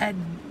do the head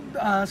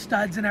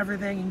studs and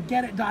everything and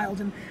get it dialed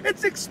in,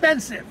 it's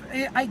expensive.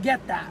 I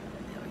get that.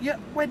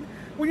 When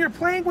you're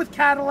playing with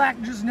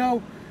Cadillac, just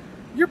know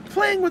you're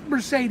playing with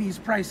Mercedes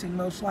pricing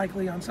most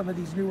likely on some of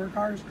these newer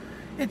cars.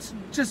 It's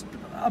just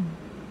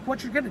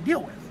what you're going to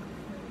deal with.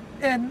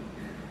 And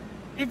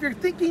if you're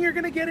thinking you're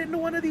going to get into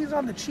one of these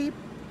on the cheap,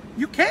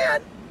 you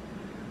can,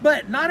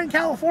 but not in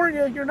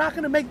California. You're not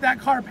going to make that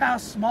car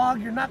pass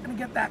smog. You're not going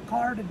to get that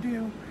car to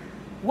do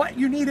what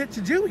you need it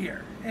to do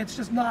here. It's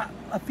just not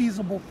a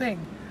feasible thing,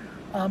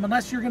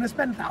 unless you're going to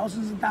spend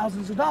thousands and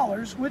thousands of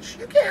dollars, which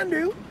you can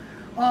do.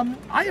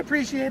 I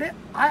appreciate it.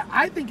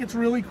 I think it's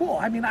really cool.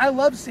 I mean, I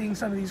love seeing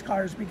some of these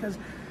cars because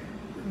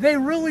they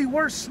really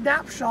were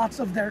snapshots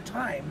of their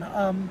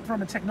time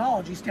from a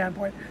technology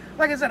standpoint.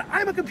 Like I said,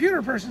 I'm a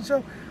computer person,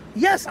 so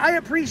yes, I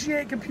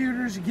appreciate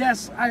computers.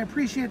 Yes, I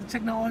appreciate the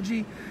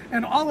technology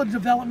and all the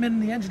development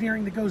and the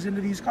engineering that goes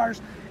into these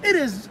cars.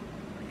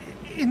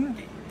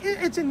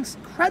 It's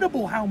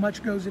incredible how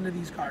much goes into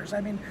these cars.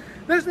 I mean,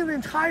 there's an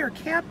entire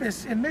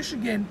campus in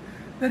Michigan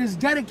that is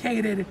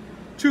dedicated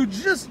to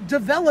just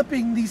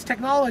developing these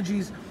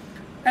technologies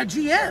at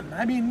GM.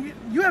 I mean,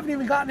 you haven't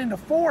even gotten into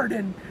Ford,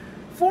 and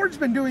Ford's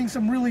been doing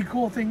some really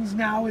cool things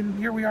now, and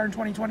here we are in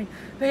 2020.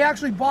 They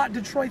actually bought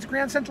Detroit's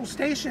Grand Central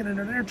Station, and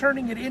they're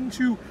turning it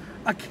into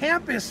a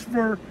campus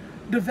for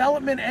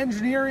development,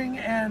 engineering,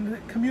 and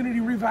community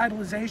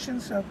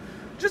revitalization. So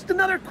just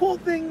another cool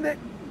thing that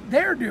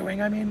they're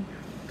doing. I mean,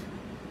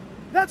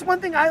 that's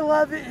one thing I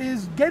love,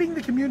 is getting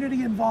the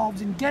community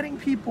involved and getting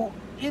people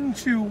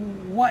into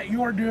what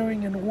you're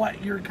doing and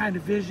what your kind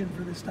of vision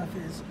for this stuff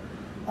is.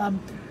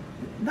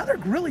 Another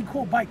really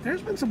cool bike.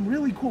 There's been some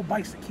really cool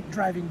bikes that keep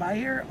driving by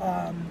here.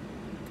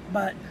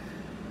 But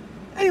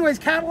anyways,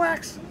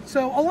 Cadillacs.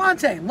 So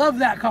Alante, love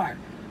that car.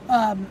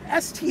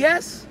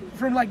 STS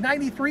from like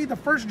 93, the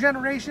first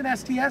generation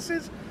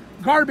STSs,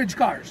 garbage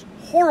cars,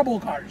 horrible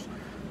cars.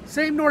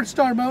 Same North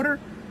Star motor,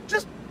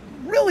 just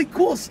really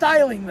cool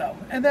styling though.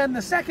 And then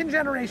the second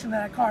generation of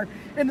that car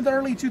into the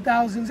early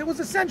 2000s, it was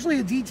essentially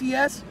a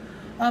DTS.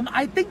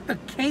 I think the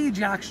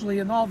cage actually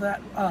and all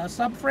that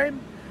subframe,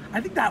 I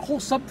think that whole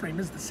subframe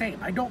is the same.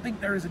 I don't think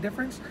there is a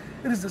difference.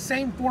 It is the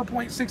same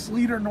 4.6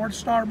 liter North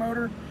Star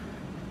motor.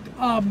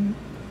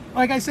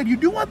 Like I said, you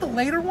do want the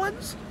later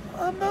ones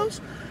on those.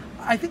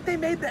 I think they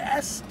made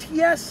the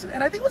STS,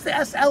 and I think it was the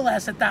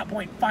SLS at that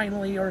point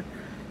finally, or it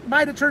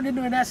might have turned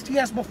into an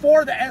STS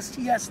before the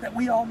STS that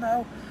we all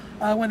know,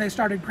 when they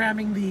started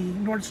cramming the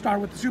North Star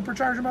with the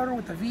supercharger motor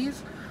with the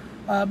Vs.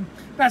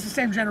 That's the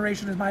same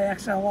generation as my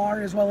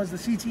XLR, as well as the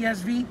CTS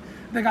V.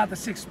 They got the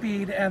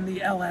 6-speed and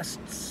the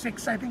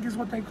LS6, I think is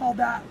what they called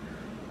that.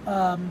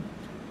 The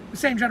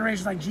same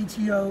generations like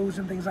GTOs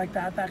and things like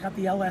that. That got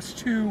the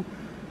LS2.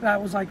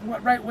 That was like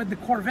right when the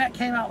Corvette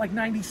came out, like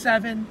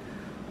 97,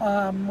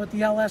 with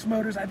the LS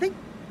motors. I think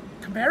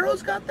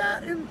Camaro's got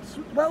that in,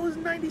 well, as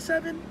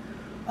 97.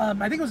 I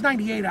think it was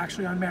 98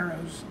 actually on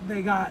Maros.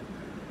 They got,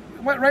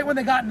 right when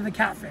they got into the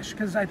Catfish,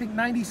 because I think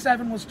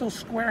 97 was still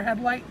square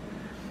headlight.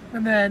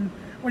 And then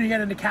when you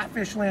get into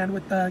Catfish land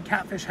with the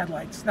Catfish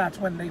headlights, that's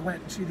when they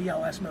went to the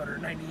LS motor,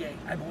 98,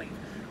 I believe.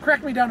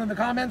 Correct me down in the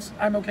comments.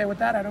 I'm okay with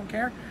that. I don't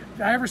care.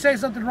 If I ever say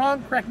something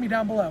wrong, correct me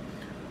down below.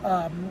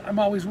 I'm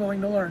always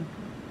willing to learn.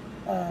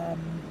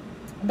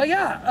 But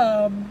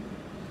yeah,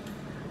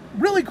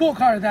 really cool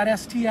car, that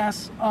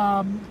STS.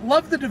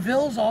 Love the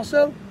DeVilles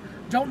also.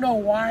 Don't know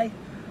why.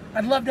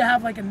 I'd love to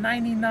have like a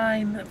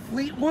 99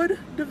 Fleetwood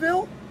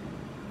DeVille,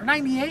 or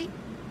 98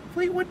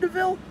 Fleetwood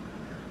DeVille.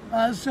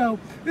 So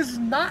this is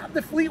not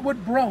the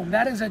Fleetwood Brougham.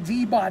 That is a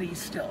D-body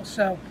still.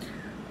 So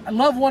I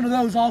love one of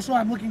those also.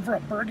 I'm looking for a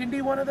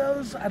burgundy one of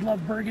those. I'd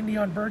love burgundy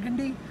on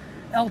burgundy.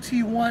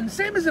 LT1,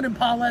 same as an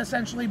Impala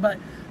essentially, but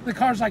the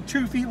car's like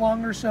 2 feet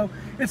longer, so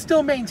it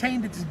still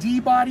maintained its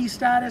D-body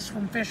status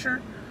from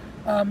Fisher,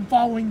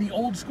 following the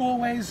old school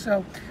ways.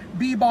 So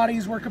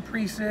B-bodies were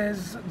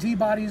Caprices,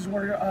 D-bodies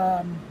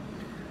were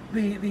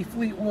the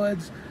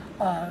Fleetwoods.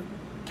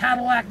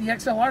 Cadillac, the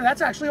XLR,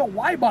 that's actually a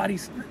Y body,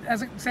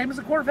 same as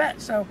a Corvette.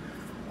 So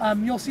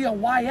You'll see a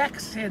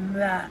YX in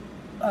that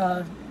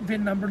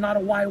VIN number, not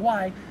a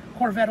YY.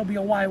 Corvette will be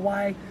a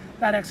YY.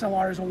 That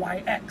XLR is a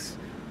YX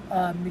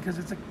because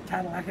it's a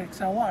Cadillac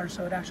XLR,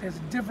 so it actually has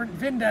a different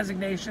VIN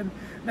designation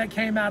that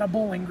came out of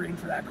Bowling Green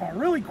for that car.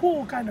 Really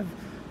cool kind of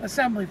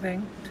assembly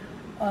thing.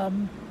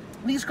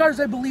 These cars,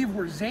 I believe,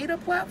 were Zeta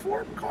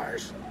platform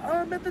cars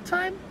at the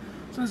time.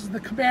 So this is the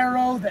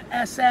Camaro, the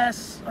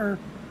SS, or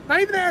not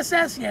even the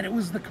SS yet, it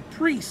was the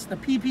Caprice, the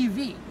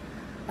PPV.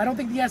 I don't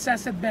think the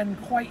SS had been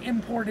quite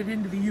imported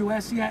into the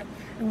US yet.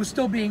 It was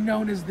still being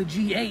known as the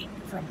G8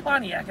 from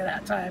Pontiac at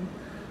that time,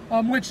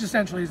 which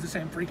essentially is the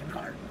same freaking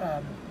car.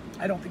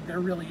 I don't think there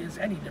really is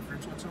any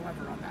difference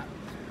whatsoever on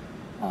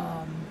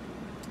that.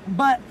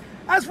 But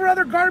as for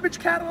other garbage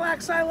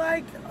Cadillacs I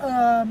like,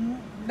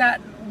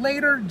 that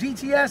later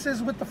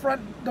GTSs with the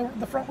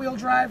front wheel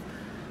drive,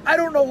 I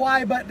don't know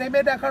why, but they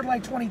made that car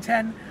like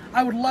 2010.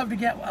 I would love to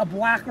get a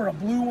black or a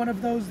blue one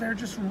of those. They're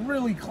just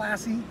really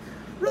classy,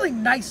 really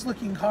nice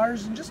looking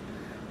cars, and just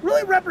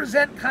really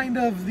represent kind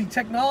of the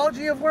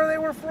technology of where they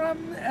were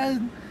from.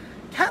 And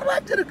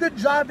Cadillac did a good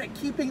job at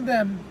keeping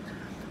them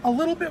a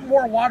little bit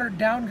more watered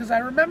down, because I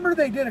remember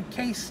they did a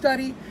case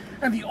study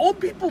and the old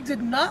people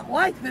did not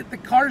like that the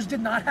cars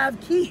did not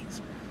have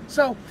keys.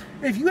 So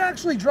if you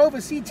actually drove a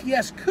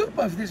CTS coupe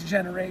of this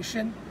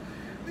generation,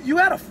 you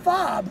had a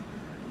fob,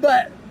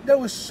 but there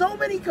was so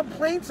many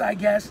complaints, I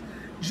guess,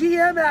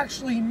 GM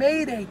actually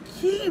made a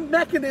key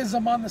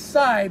mechanism on the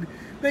side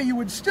that you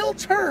would still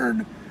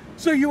turn,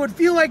 so you would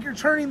feel like you're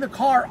turning the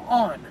car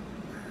on.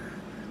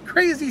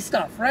 Crazy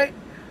stuff, right?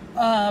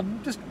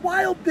 Just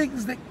wild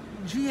things that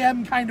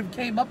GM kind of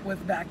came up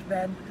with back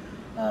then.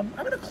 I'm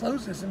going to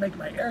close this and make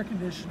my air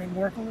conditioning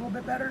work a little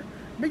bit better.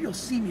 Maybe you'll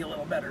see me a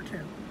little better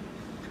too.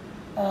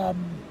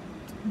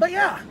 But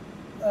yeah,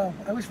 I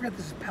always forget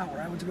this is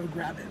power. I went to go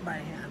grab it by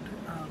hand.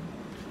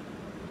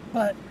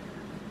 But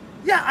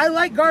yeah, I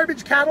like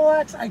garbage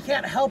Cadillacs. I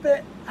can't help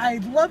it.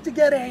 I'd love to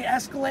get a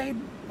Escalade,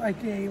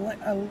 like a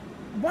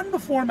one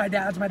before my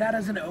dad's. My dad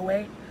has an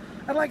 08.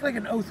 I'd like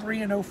an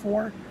 03 and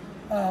 04,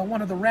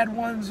 one of the red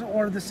ones,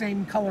 or the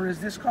same color as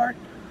this car,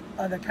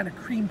 that kind of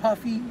cream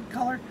puffy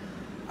color.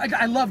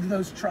 I loved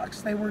those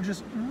trucks. They were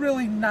just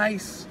really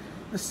nice.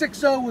 The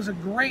 6.0 was a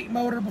great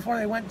motor before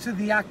they went to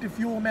the active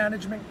fuel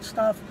management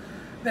stuff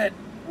that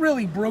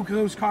really broke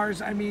those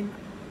cars. I mean,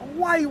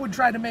 why you would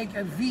try to make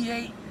a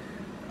V8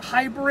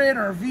 hybrid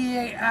or a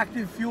V8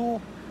 active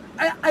fuel,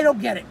 I don't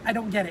get it. I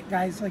don't get it,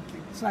 guys. Like,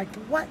 it's like,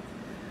 what?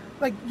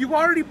 Like, you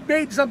already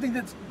made something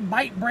that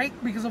might break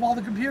because of all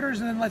the computers,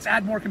 and then let's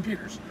add more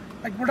computers.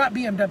 Like, we're not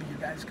BMW,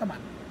 guys. Come on.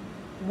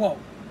 Whoa.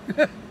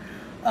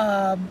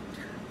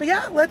 But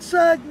yeah, let's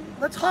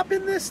hop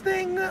in this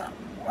thing.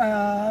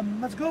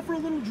 Let's go for a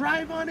little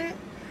drive on it,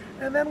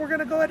 and then we're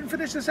gonna go ahead and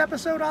finish this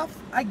episode off.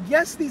 I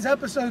guess these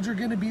episodes are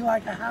gonna be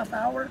like a half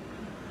hour.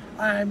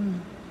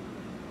 I'm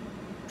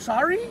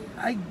sorry,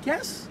 I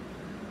guess.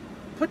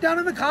 Put down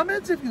in the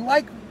comments if you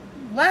like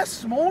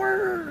less,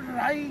 more.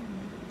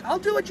 I'll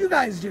do what you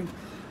guys do.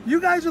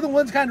 You guys are the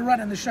ones kind of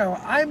running the show.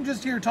 I'm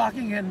just here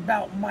talking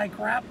about my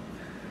crap.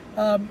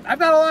 I've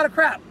got a lot of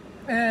crap,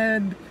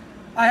 and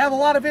I have a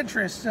lot of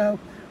interest, so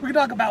we can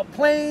talk about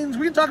planes,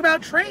 we can talk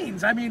about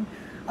trains. I mean,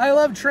 I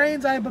love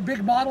trains. I am a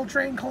big model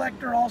train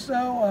collector also.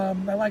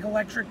 I like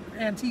electric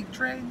antique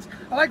trains.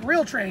 I like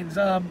real trains.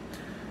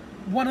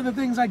 One of the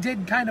things I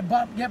did kind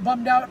of get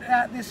bummed out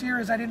at this year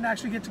is I didn't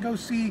actually get to go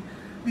see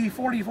the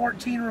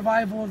 4014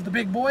 revival of the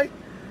Big Boy.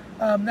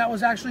 That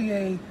was actually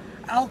a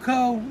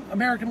Alco,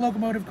 American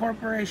Locomotive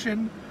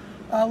Corporation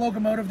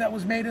locomotive that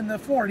was made in the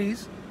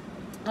 40s.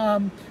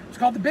 It's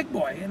called the Big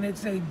Boy, and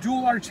it's a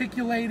dual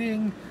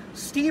articulating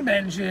steam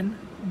engine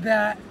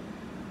that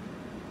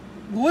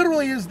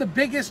literally is the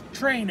biggest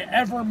train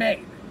ever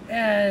made,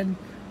 and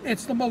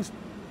it's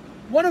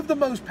one of the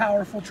most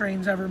powerful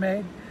trains ever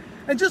made,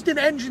 and just an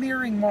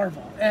engineering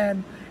marvel.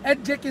 And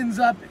Ed Dickens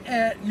up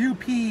at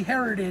UP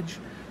Heritage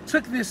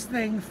took this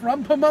thing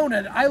from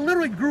Pomona. I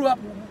literally grew up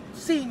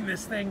seeing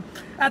this thing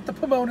at the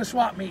Pomona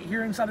swap meet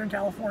here in Southern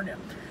California,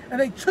 and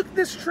they took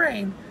this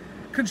train,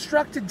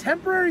 constructed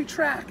temporary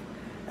track,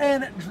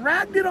 and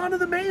dragged it onto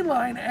the main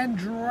line and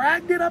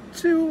dragged it up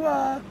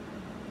to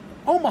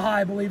Omaha,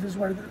 I believe is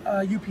where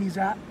UP's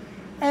at,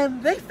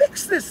 and they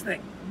fixed this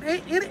thing.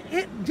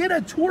 It did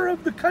a tour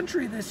of the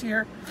country this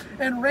year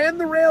and ran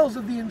the rails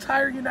of the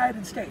entire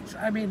United States.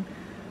 I mean,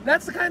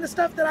 that's the kind of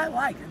stuff that I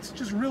like. It's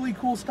just really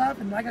cool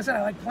stuff, and like I said,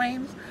 I like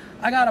planes.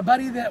 I got a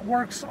buddy that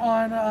works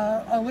on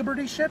a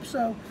Liberty ship,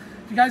 so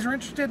if you guys are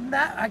interested in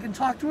that, I can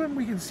talk to him.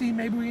 We can see,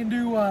 maybe we can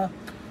do a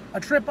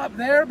trip up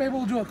there. Maybe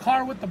we'll do a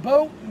car with the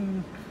boat,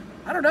 and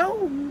I don't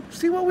know,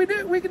 see what we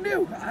can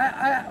do.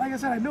 Like I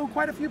said, I know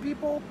quite a few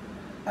people.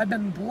 I've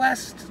been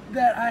blessed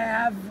that I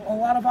have a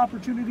lot of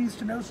opportunities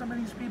to know some of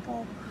these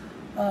people.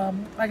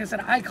 Like I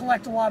said, I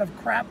collect a lot of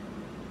crap,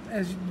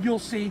 as you'll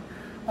see.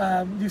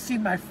 You've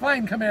seen my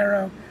fine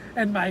Camaro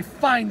and my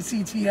fine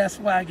CTS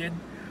Wagon.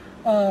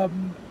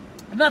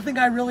 Nothing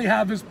I really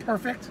have is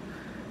perfect,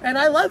 and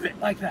I love it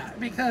like that,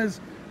 because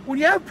when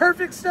you have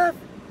perfect stuff,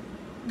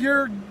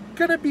 you're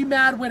gonna be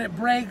mad when it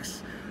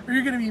breaks, or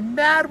you're gonna be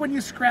mad when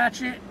you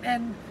scratch it,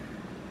 and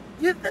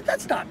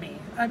that's not me.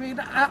 I mean,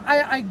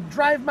 I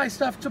drive my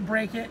stuff to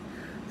break it,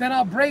 then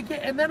I'll break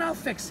it, and then I'll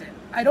fix it.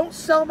 I don't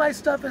sell my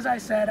stuff, as I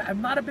said.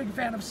 I'm not a big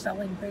fan of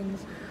selling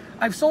things.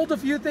 I've sold a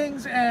few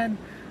things, and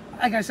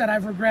like I said,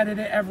 I've regretted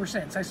it ever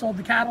since. I sold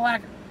the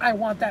Cadillac. I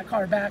want that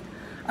car back.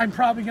 I'm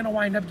probably going to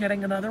wind up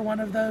getting another one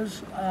of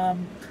those.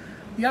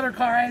 The other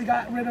car I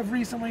got rid of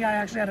recently, I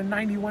actually had a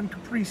 91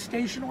 Caprice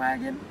station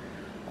wagon.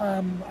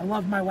 I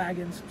love my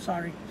wagons,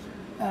 sorry.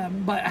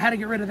 But I had to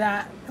get rid of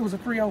that. It was a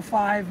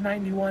 305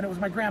 91. It was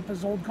my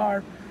grandpa's old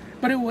car,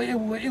 but it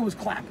was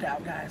clapped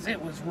out, guys.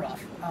 It was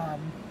rough.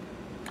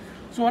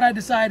 So what I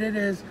decided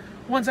is,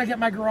 once I get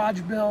my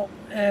garage built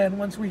and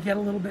once we get a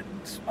little bit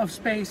of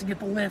space and get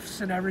the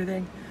lifts and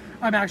everything,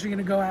 I'm actually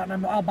going to go out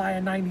and I'll buy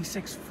a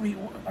 96 Fleet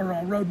or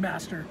a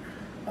Roadmaster,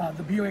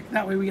 the Buick.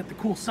 That way we get the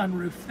cool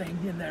sunroof thing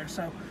in there.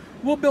 So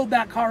we'll build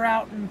that car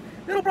out, and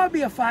it'll probably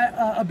be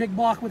a big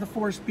block with a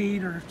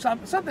 4-speed or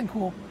something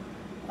cool.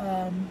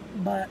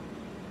 But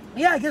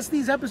yeah, I guess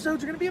these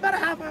episodes are going to be about a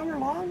half-hour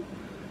long.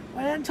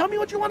 And tell me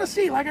what you want to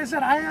see. Like I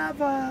said, I have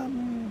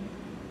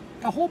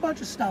a whole bunch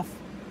of stuff.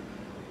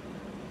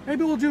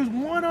 Maybe we'll do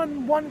one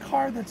on one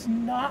car that's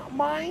not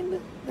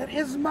mine, that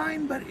is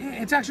mine, but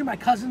it's actually my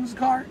cousin's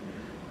car.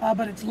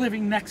 But it's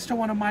living next to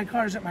one of my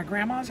cars at my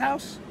grandma's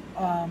house.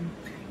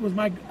 It was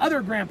my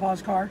other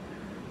grandpa's car.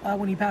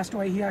 When he passed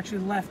away, he actually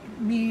left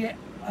me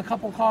a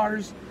couple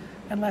cars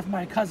and left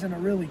my cousin a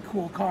really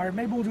cool car.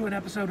 Maybe we'll do an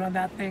episode on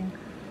that thing.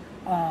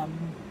 I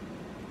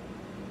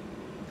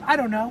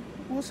don't know.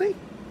 We'll see.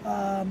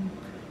 We'll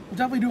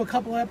definitely do a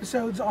couple of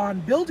episodes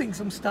on building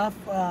some stuff.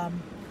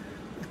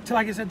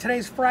 Like I said,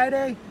 today's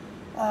Friday.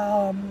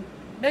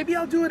 Maybe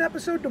I'll do an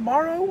episode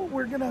tomorrow.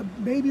 We're gonna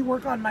maybe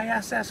work on my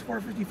SS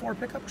 454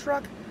 pickup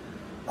truck.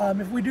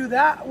 If we do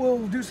that,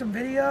 we'll do some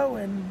video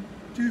and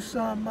do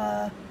some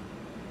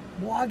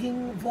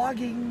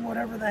vlogging,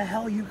 whatever the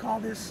hell you call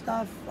this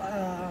stuff.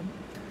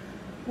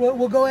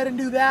 We'll go ahead and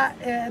do that,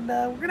 and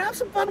we're gonna have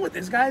some fun with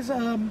this, guys.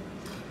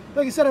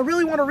 Like I said, I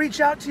really want to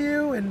reach out to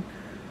you, and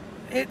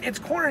it's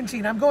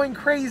quarantine. I'm going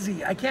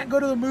crazy. I can't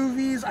go to the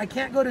movies. I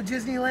can't go to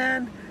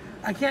Disneyland.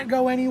 I can't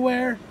go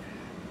anywhere.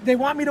 They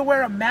want me to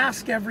wear a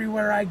mask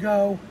everywhere I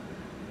go,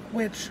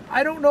 which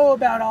I don't know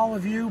about all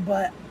of you,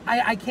 but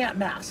I can't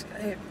mask.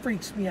 It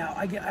freaks me out.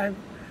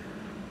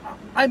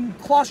 I'm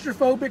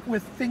claustrophobic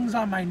with things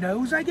on my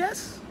nose, I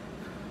guess.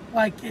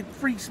 Like, it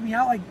freaks me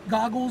out, like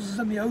goggles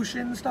in the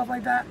ocean, stuff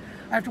like that.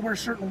 I have to wear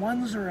certain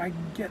ones, or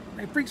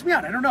it freaks me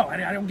out. I don't know.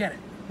 I don't get it.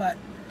 But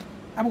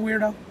I'm a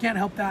weirdo. Can't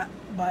help that.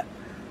 But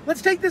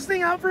let's take this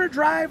thing out for a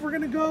drive. We're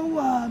gonna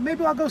go.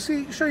 Maybe I'll go show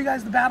you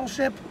guys the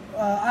Battleship,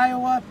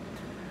 Iowa,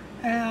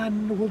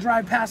 and we'll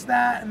drive past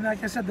that. And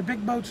like I said, the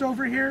big boat's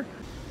over here.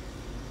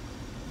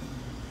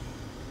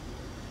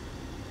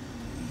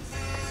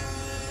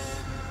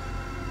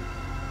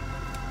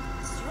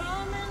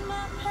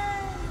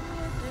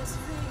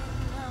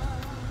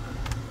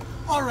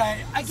 All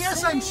right, I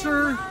guess I'm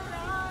sure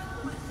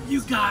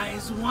you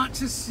guys want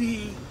to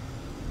see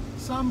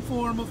some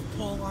form of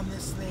pull on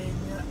this thing.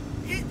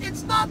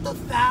 It's not the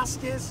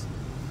fastest,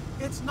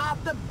 it's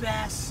not the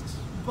best,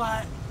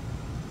 but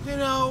you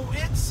know,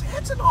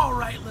 it's an all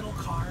right little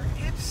car.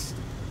 It's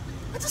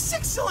a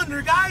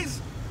 6-cylinder,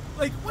 guys.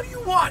 Like, what do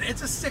you want?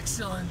 It's a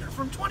 6-cylinder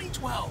from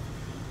 2012.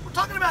 We're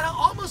talking about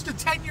almost a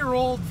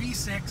 10-year-old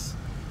V6.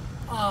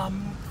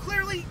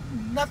 Clearly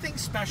nothing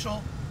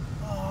special.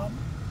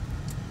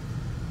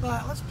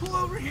 But let's pull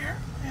over here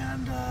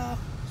and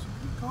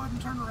go ahead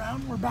and turn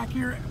around. We're back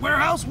here at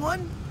Warehouse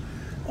 1.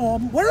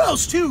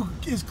 Warehouse 2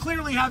 is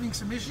clearly having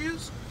some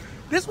issues.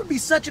 This would be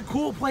such a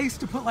cool place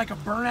to put like a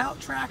burnout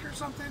track or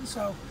something.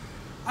 So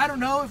I don't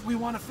know if we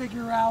want to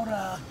figure out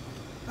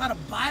how to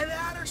buy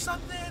that or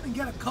something and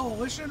get a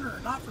coalition or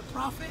a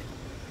not-for-profit.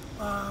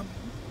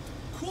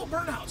 Cool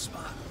burnout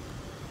spot.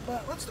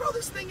 But let's throw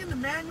this thing into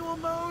manual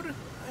mode,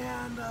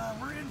 and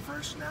we're in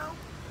first now.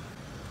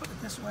 Put it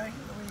this way,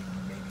 that way you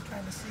can maybe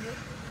kind of see it.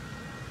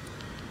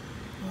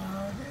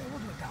 Yeah, we'll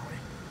do it that way.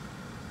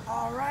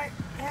 All right,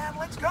 and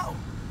let's go.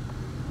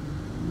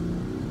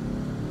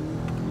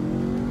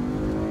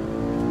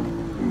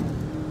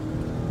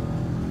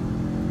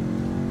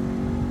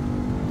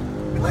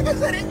 Like I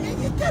said,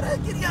 it kind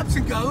of giddy ups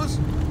and goes,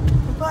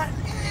 but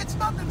it's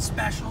nothing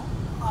special.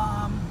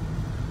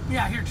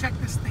 Yeah, here, check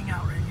this thing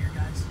out right here,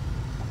 guys.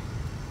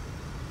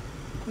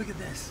 Look at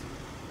this.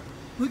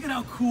 Look at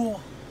how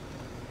cool.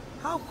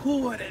 How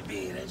cool would it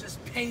be to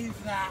just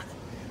pave that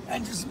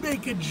and just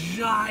make a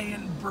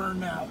giant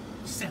burnout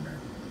center?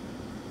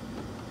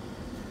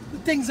 The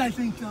things I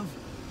think of,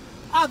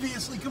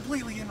 obviously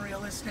completely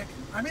unrealistic.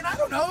 I mean, I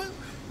don't know.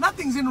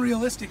 Nothing's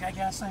unrealistic, I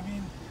guess. I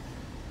mean,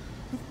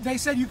 they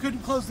said you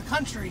couldn't close the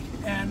country,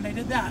 and they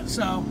did that.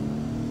 So,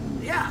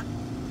 yeah.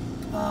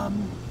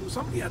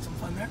 Somebody had some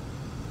fun there.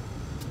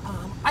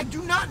 I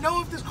do not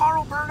know if this car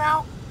will burn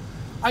out.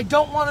 I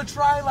don't want to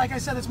try. Like I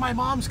said, it's my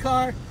mom's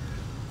car.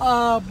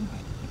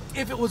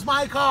 If it was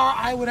my car,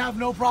 I would have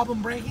no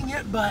problem breaking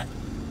it, but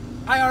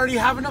I already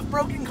have enough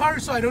broken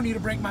cars, so I don't need to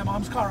break my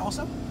mom's car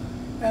also.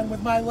 And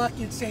with my luck,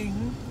 it's a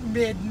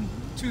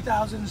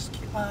mid-2000s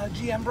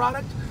GM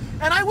product.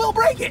 And I will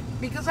break it,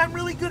 because I'm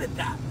really good at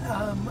that.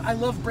 I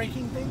love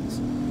breaking things,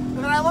 and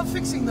then I love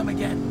fixing them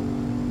again.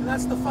 And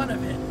that's the fun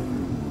of it.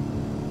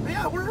 But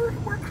yeah,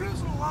 we're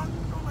cruising along,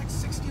 going like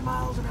 60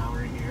 miles an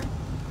hour here.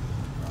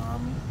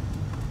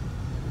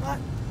 But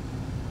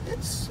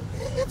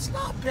it's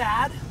not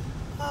bad.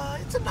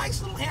 It's a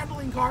nice little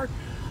handling car.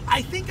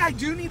 I think I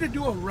do need to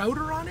do a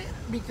rotor on it,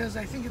 because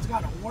I think it's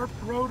got a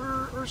warped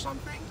rotor or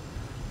something.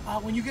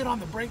 When you get on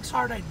the brakes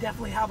hard, I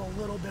definitely have a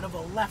little bit of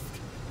a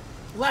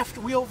left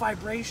wheel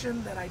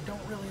vibration that I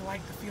don't really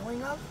like the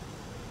feeling of.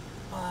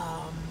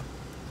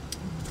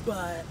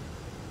 But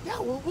yeah,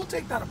 we'll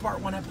take that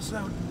apart one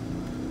episode.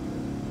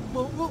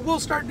 We'll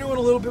start doing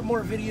a little bit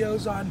more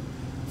videos on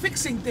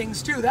fixing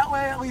things too. That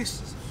way, at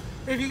least,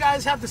 if you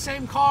guys have the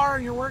same car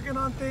and you're working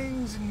on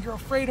things and you're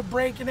afraid of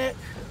breaking it,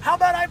 how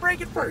about I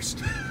break it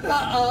first?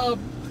 No,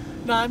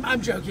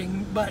 I'm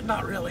joking, but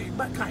not really,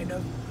 but kind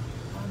of.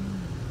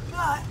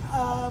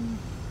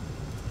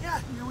 Yeah,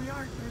 here we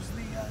are. There's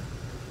the, I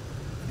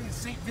think it's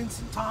St.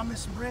 Vincent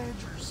Thomas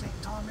Bridge, or St.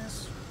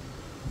 Thomas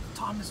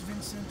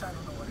Vincent, I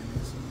don't know what it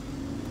is.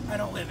 I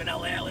don't live in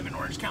LA, I live in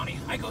Orange County.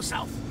 I go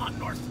south, not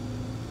north,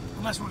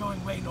 unless we're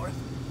going way north.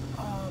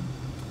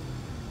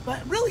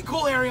 But really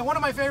cool area, one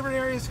of my favorite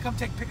areas to come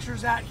take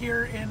pictures at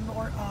here in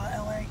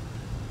LA.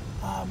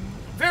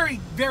 Very,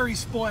 very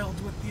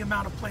spoiled with the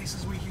amount of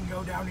places we can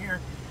go down here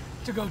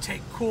to go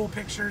take cool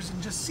pictures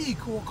and just see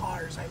cool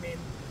cars. I mean,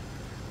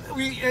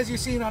 as you've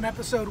seen on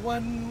episode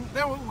 1,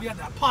 we had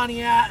that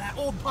Pontiac, that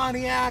old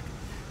Pontiac,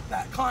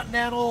 that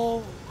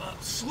Continental,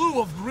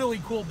 slew of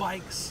really cool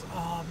bikes,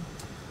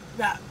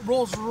 that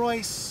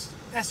Rolls-Royce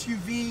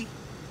SUV.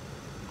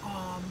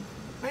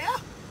 But yeah,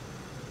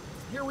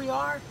 here we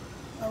are.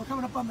 We're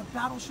coming up on the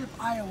Battleship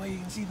Iowa. You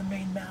can see the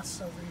main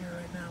masts over here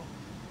right now.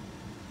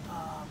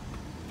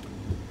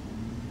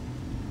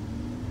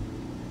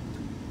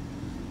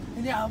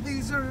 And yeah,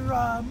 these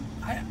are,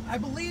 I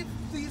believe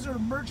these are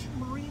merchant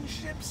marine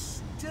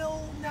ships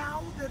still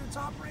now that it's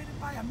operated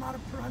by. I'm not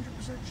 100%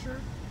 sure.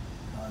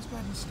 Let's go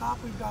ahead and stop.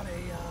 We've got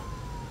a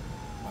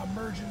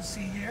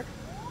emergency here.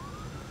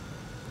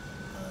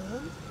 I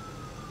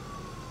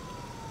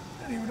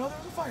didn't even know there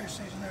was a fire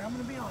station there, I'm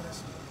going to be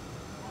honest.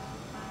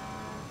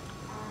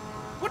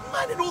 Wouldn't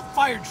mind an old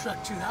fire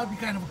truck too. That would be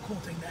kind of a cool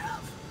thing to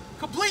have.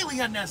 Completely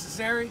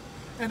unnecessary,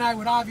 and I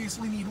would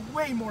obviously need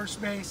way more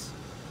space.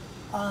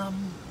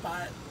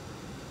 But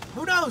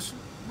who knows?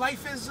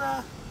 Life is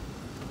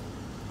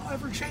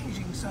ever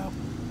changing. So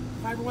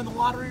if I ever win the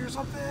lottery or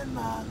something,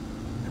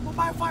 then we'll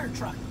buy a fire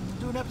truck. We'll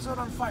do an episode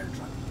on a fire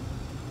truck.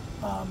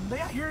 But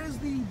yeah, here is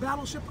the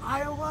Battleship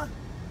Iowa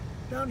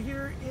down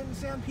here in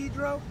San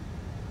Pedro.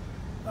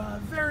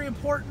 Very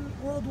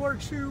important World War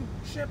II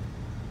ship.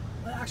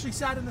 Actually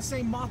sat in the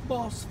same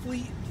mothballs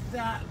fleet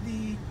that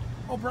the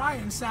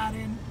O'Brien sat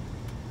in,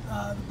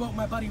 the boat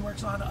my buddy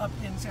works on up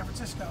in San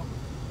Francisco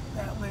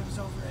that lives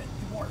over at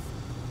the wharf.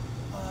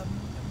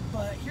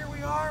 But here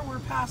we are, we're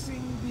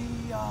passing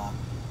the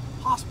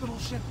hospital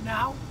ship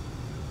now.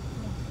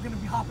 We're going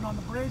to be hopping on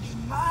the bridge,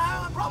 and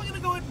I'm probably going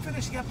to go ahead and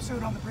finish the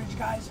episode on the bridge,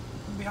 guys,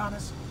 to be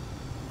honest.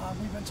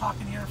 We've been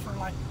talking here for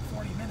like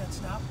 40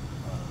 minutes now.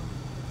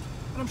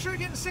 And I'm sure you're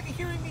getting sick of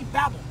hearing me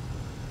babble.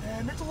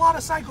 And it's a lot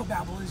of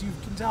psychobabble, as you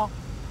can tell.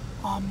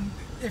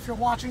 If you're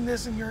watching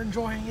this and you're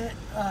enjoying it,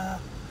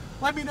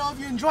 let me know if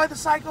you enjoy the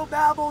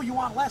psychobabble, you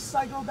want less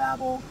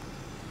psychobabble.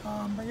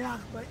 But yeah,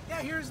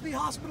 here's the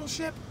hospital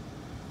ship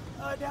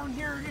down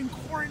here in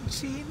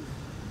quarantine.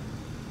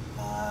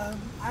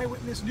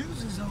 Eyewitness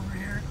News is over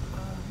here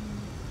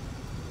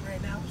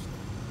right now.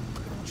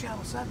 Good old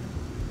Channel 7.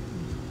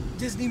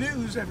 Disney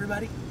News,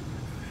 everybody.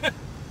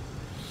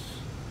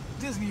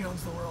 Disney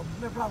owns the world.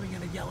 They're probably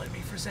going to yell at me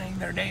for saying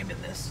their name in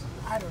this.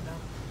 I don't know.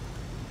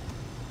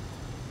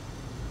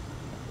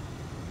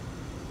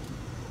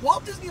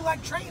 Walt Disney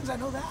liked trains, I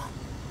know that.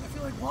 I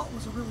feel like Walt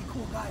was a really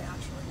cool guy,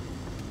 actually.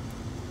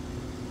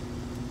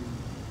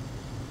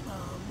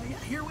 But yeah,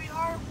 here we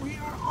are. We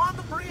are on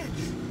the bridge.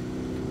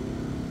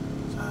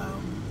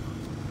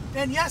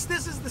 And yes,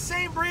 this is the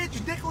same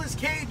bridge Nicolas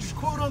Cage,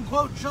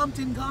 quote-unquote, jumped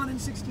and gone in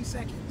 60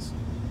 seconds.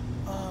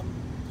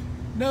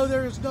 No,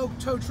 there is no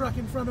tow truck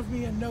in front of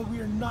me, and no, we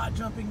are not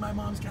jumping my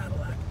mom's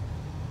Cadillac.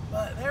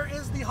 But there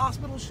is the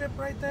hospital ship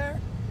right there.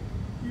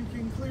 You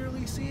can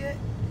clearly see it.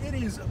 It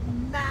is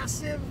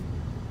massive.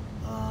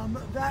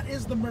 That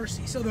is the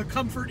Mercy. So the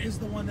Comfort is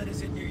the one that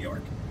is in New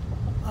York.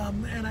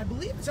 And I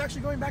believe it's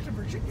actually going back to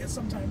Virginia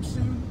sometime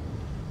soon.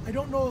 I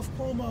don't know if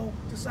Cuomo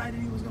decided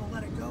he was going to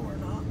let it go or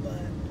not,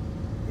 but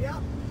yeah.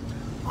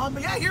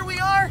 But yeah, here we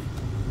are.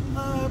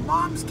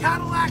 Mom's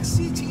Cadillac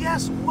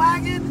CTS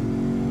Wagon.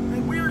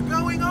 And we are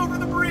going over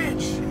the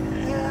bridge.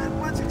 And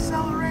let's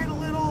accelerate a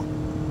little.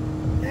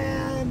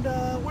 And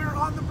we're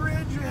on the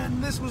bridge.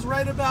 And this was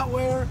right about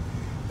where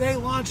they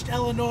launched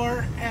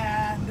Eleanor.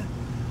 And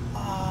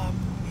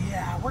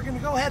yeah, we're going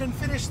to go ahead and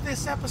finish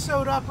this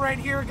episode up right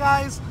here,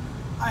 guys.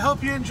 I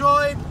hope you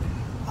enjoyed.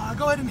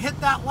 Go ahead and hit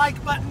that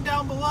like button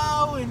down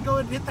below, and go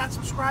ahead and hit that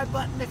subscribe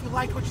button if you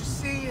liked what you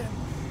see and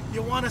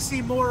you want to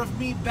see more of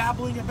me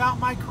babbling about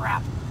my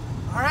crap.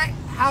 All right,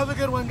 have a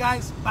good one,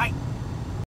 guys. Bye.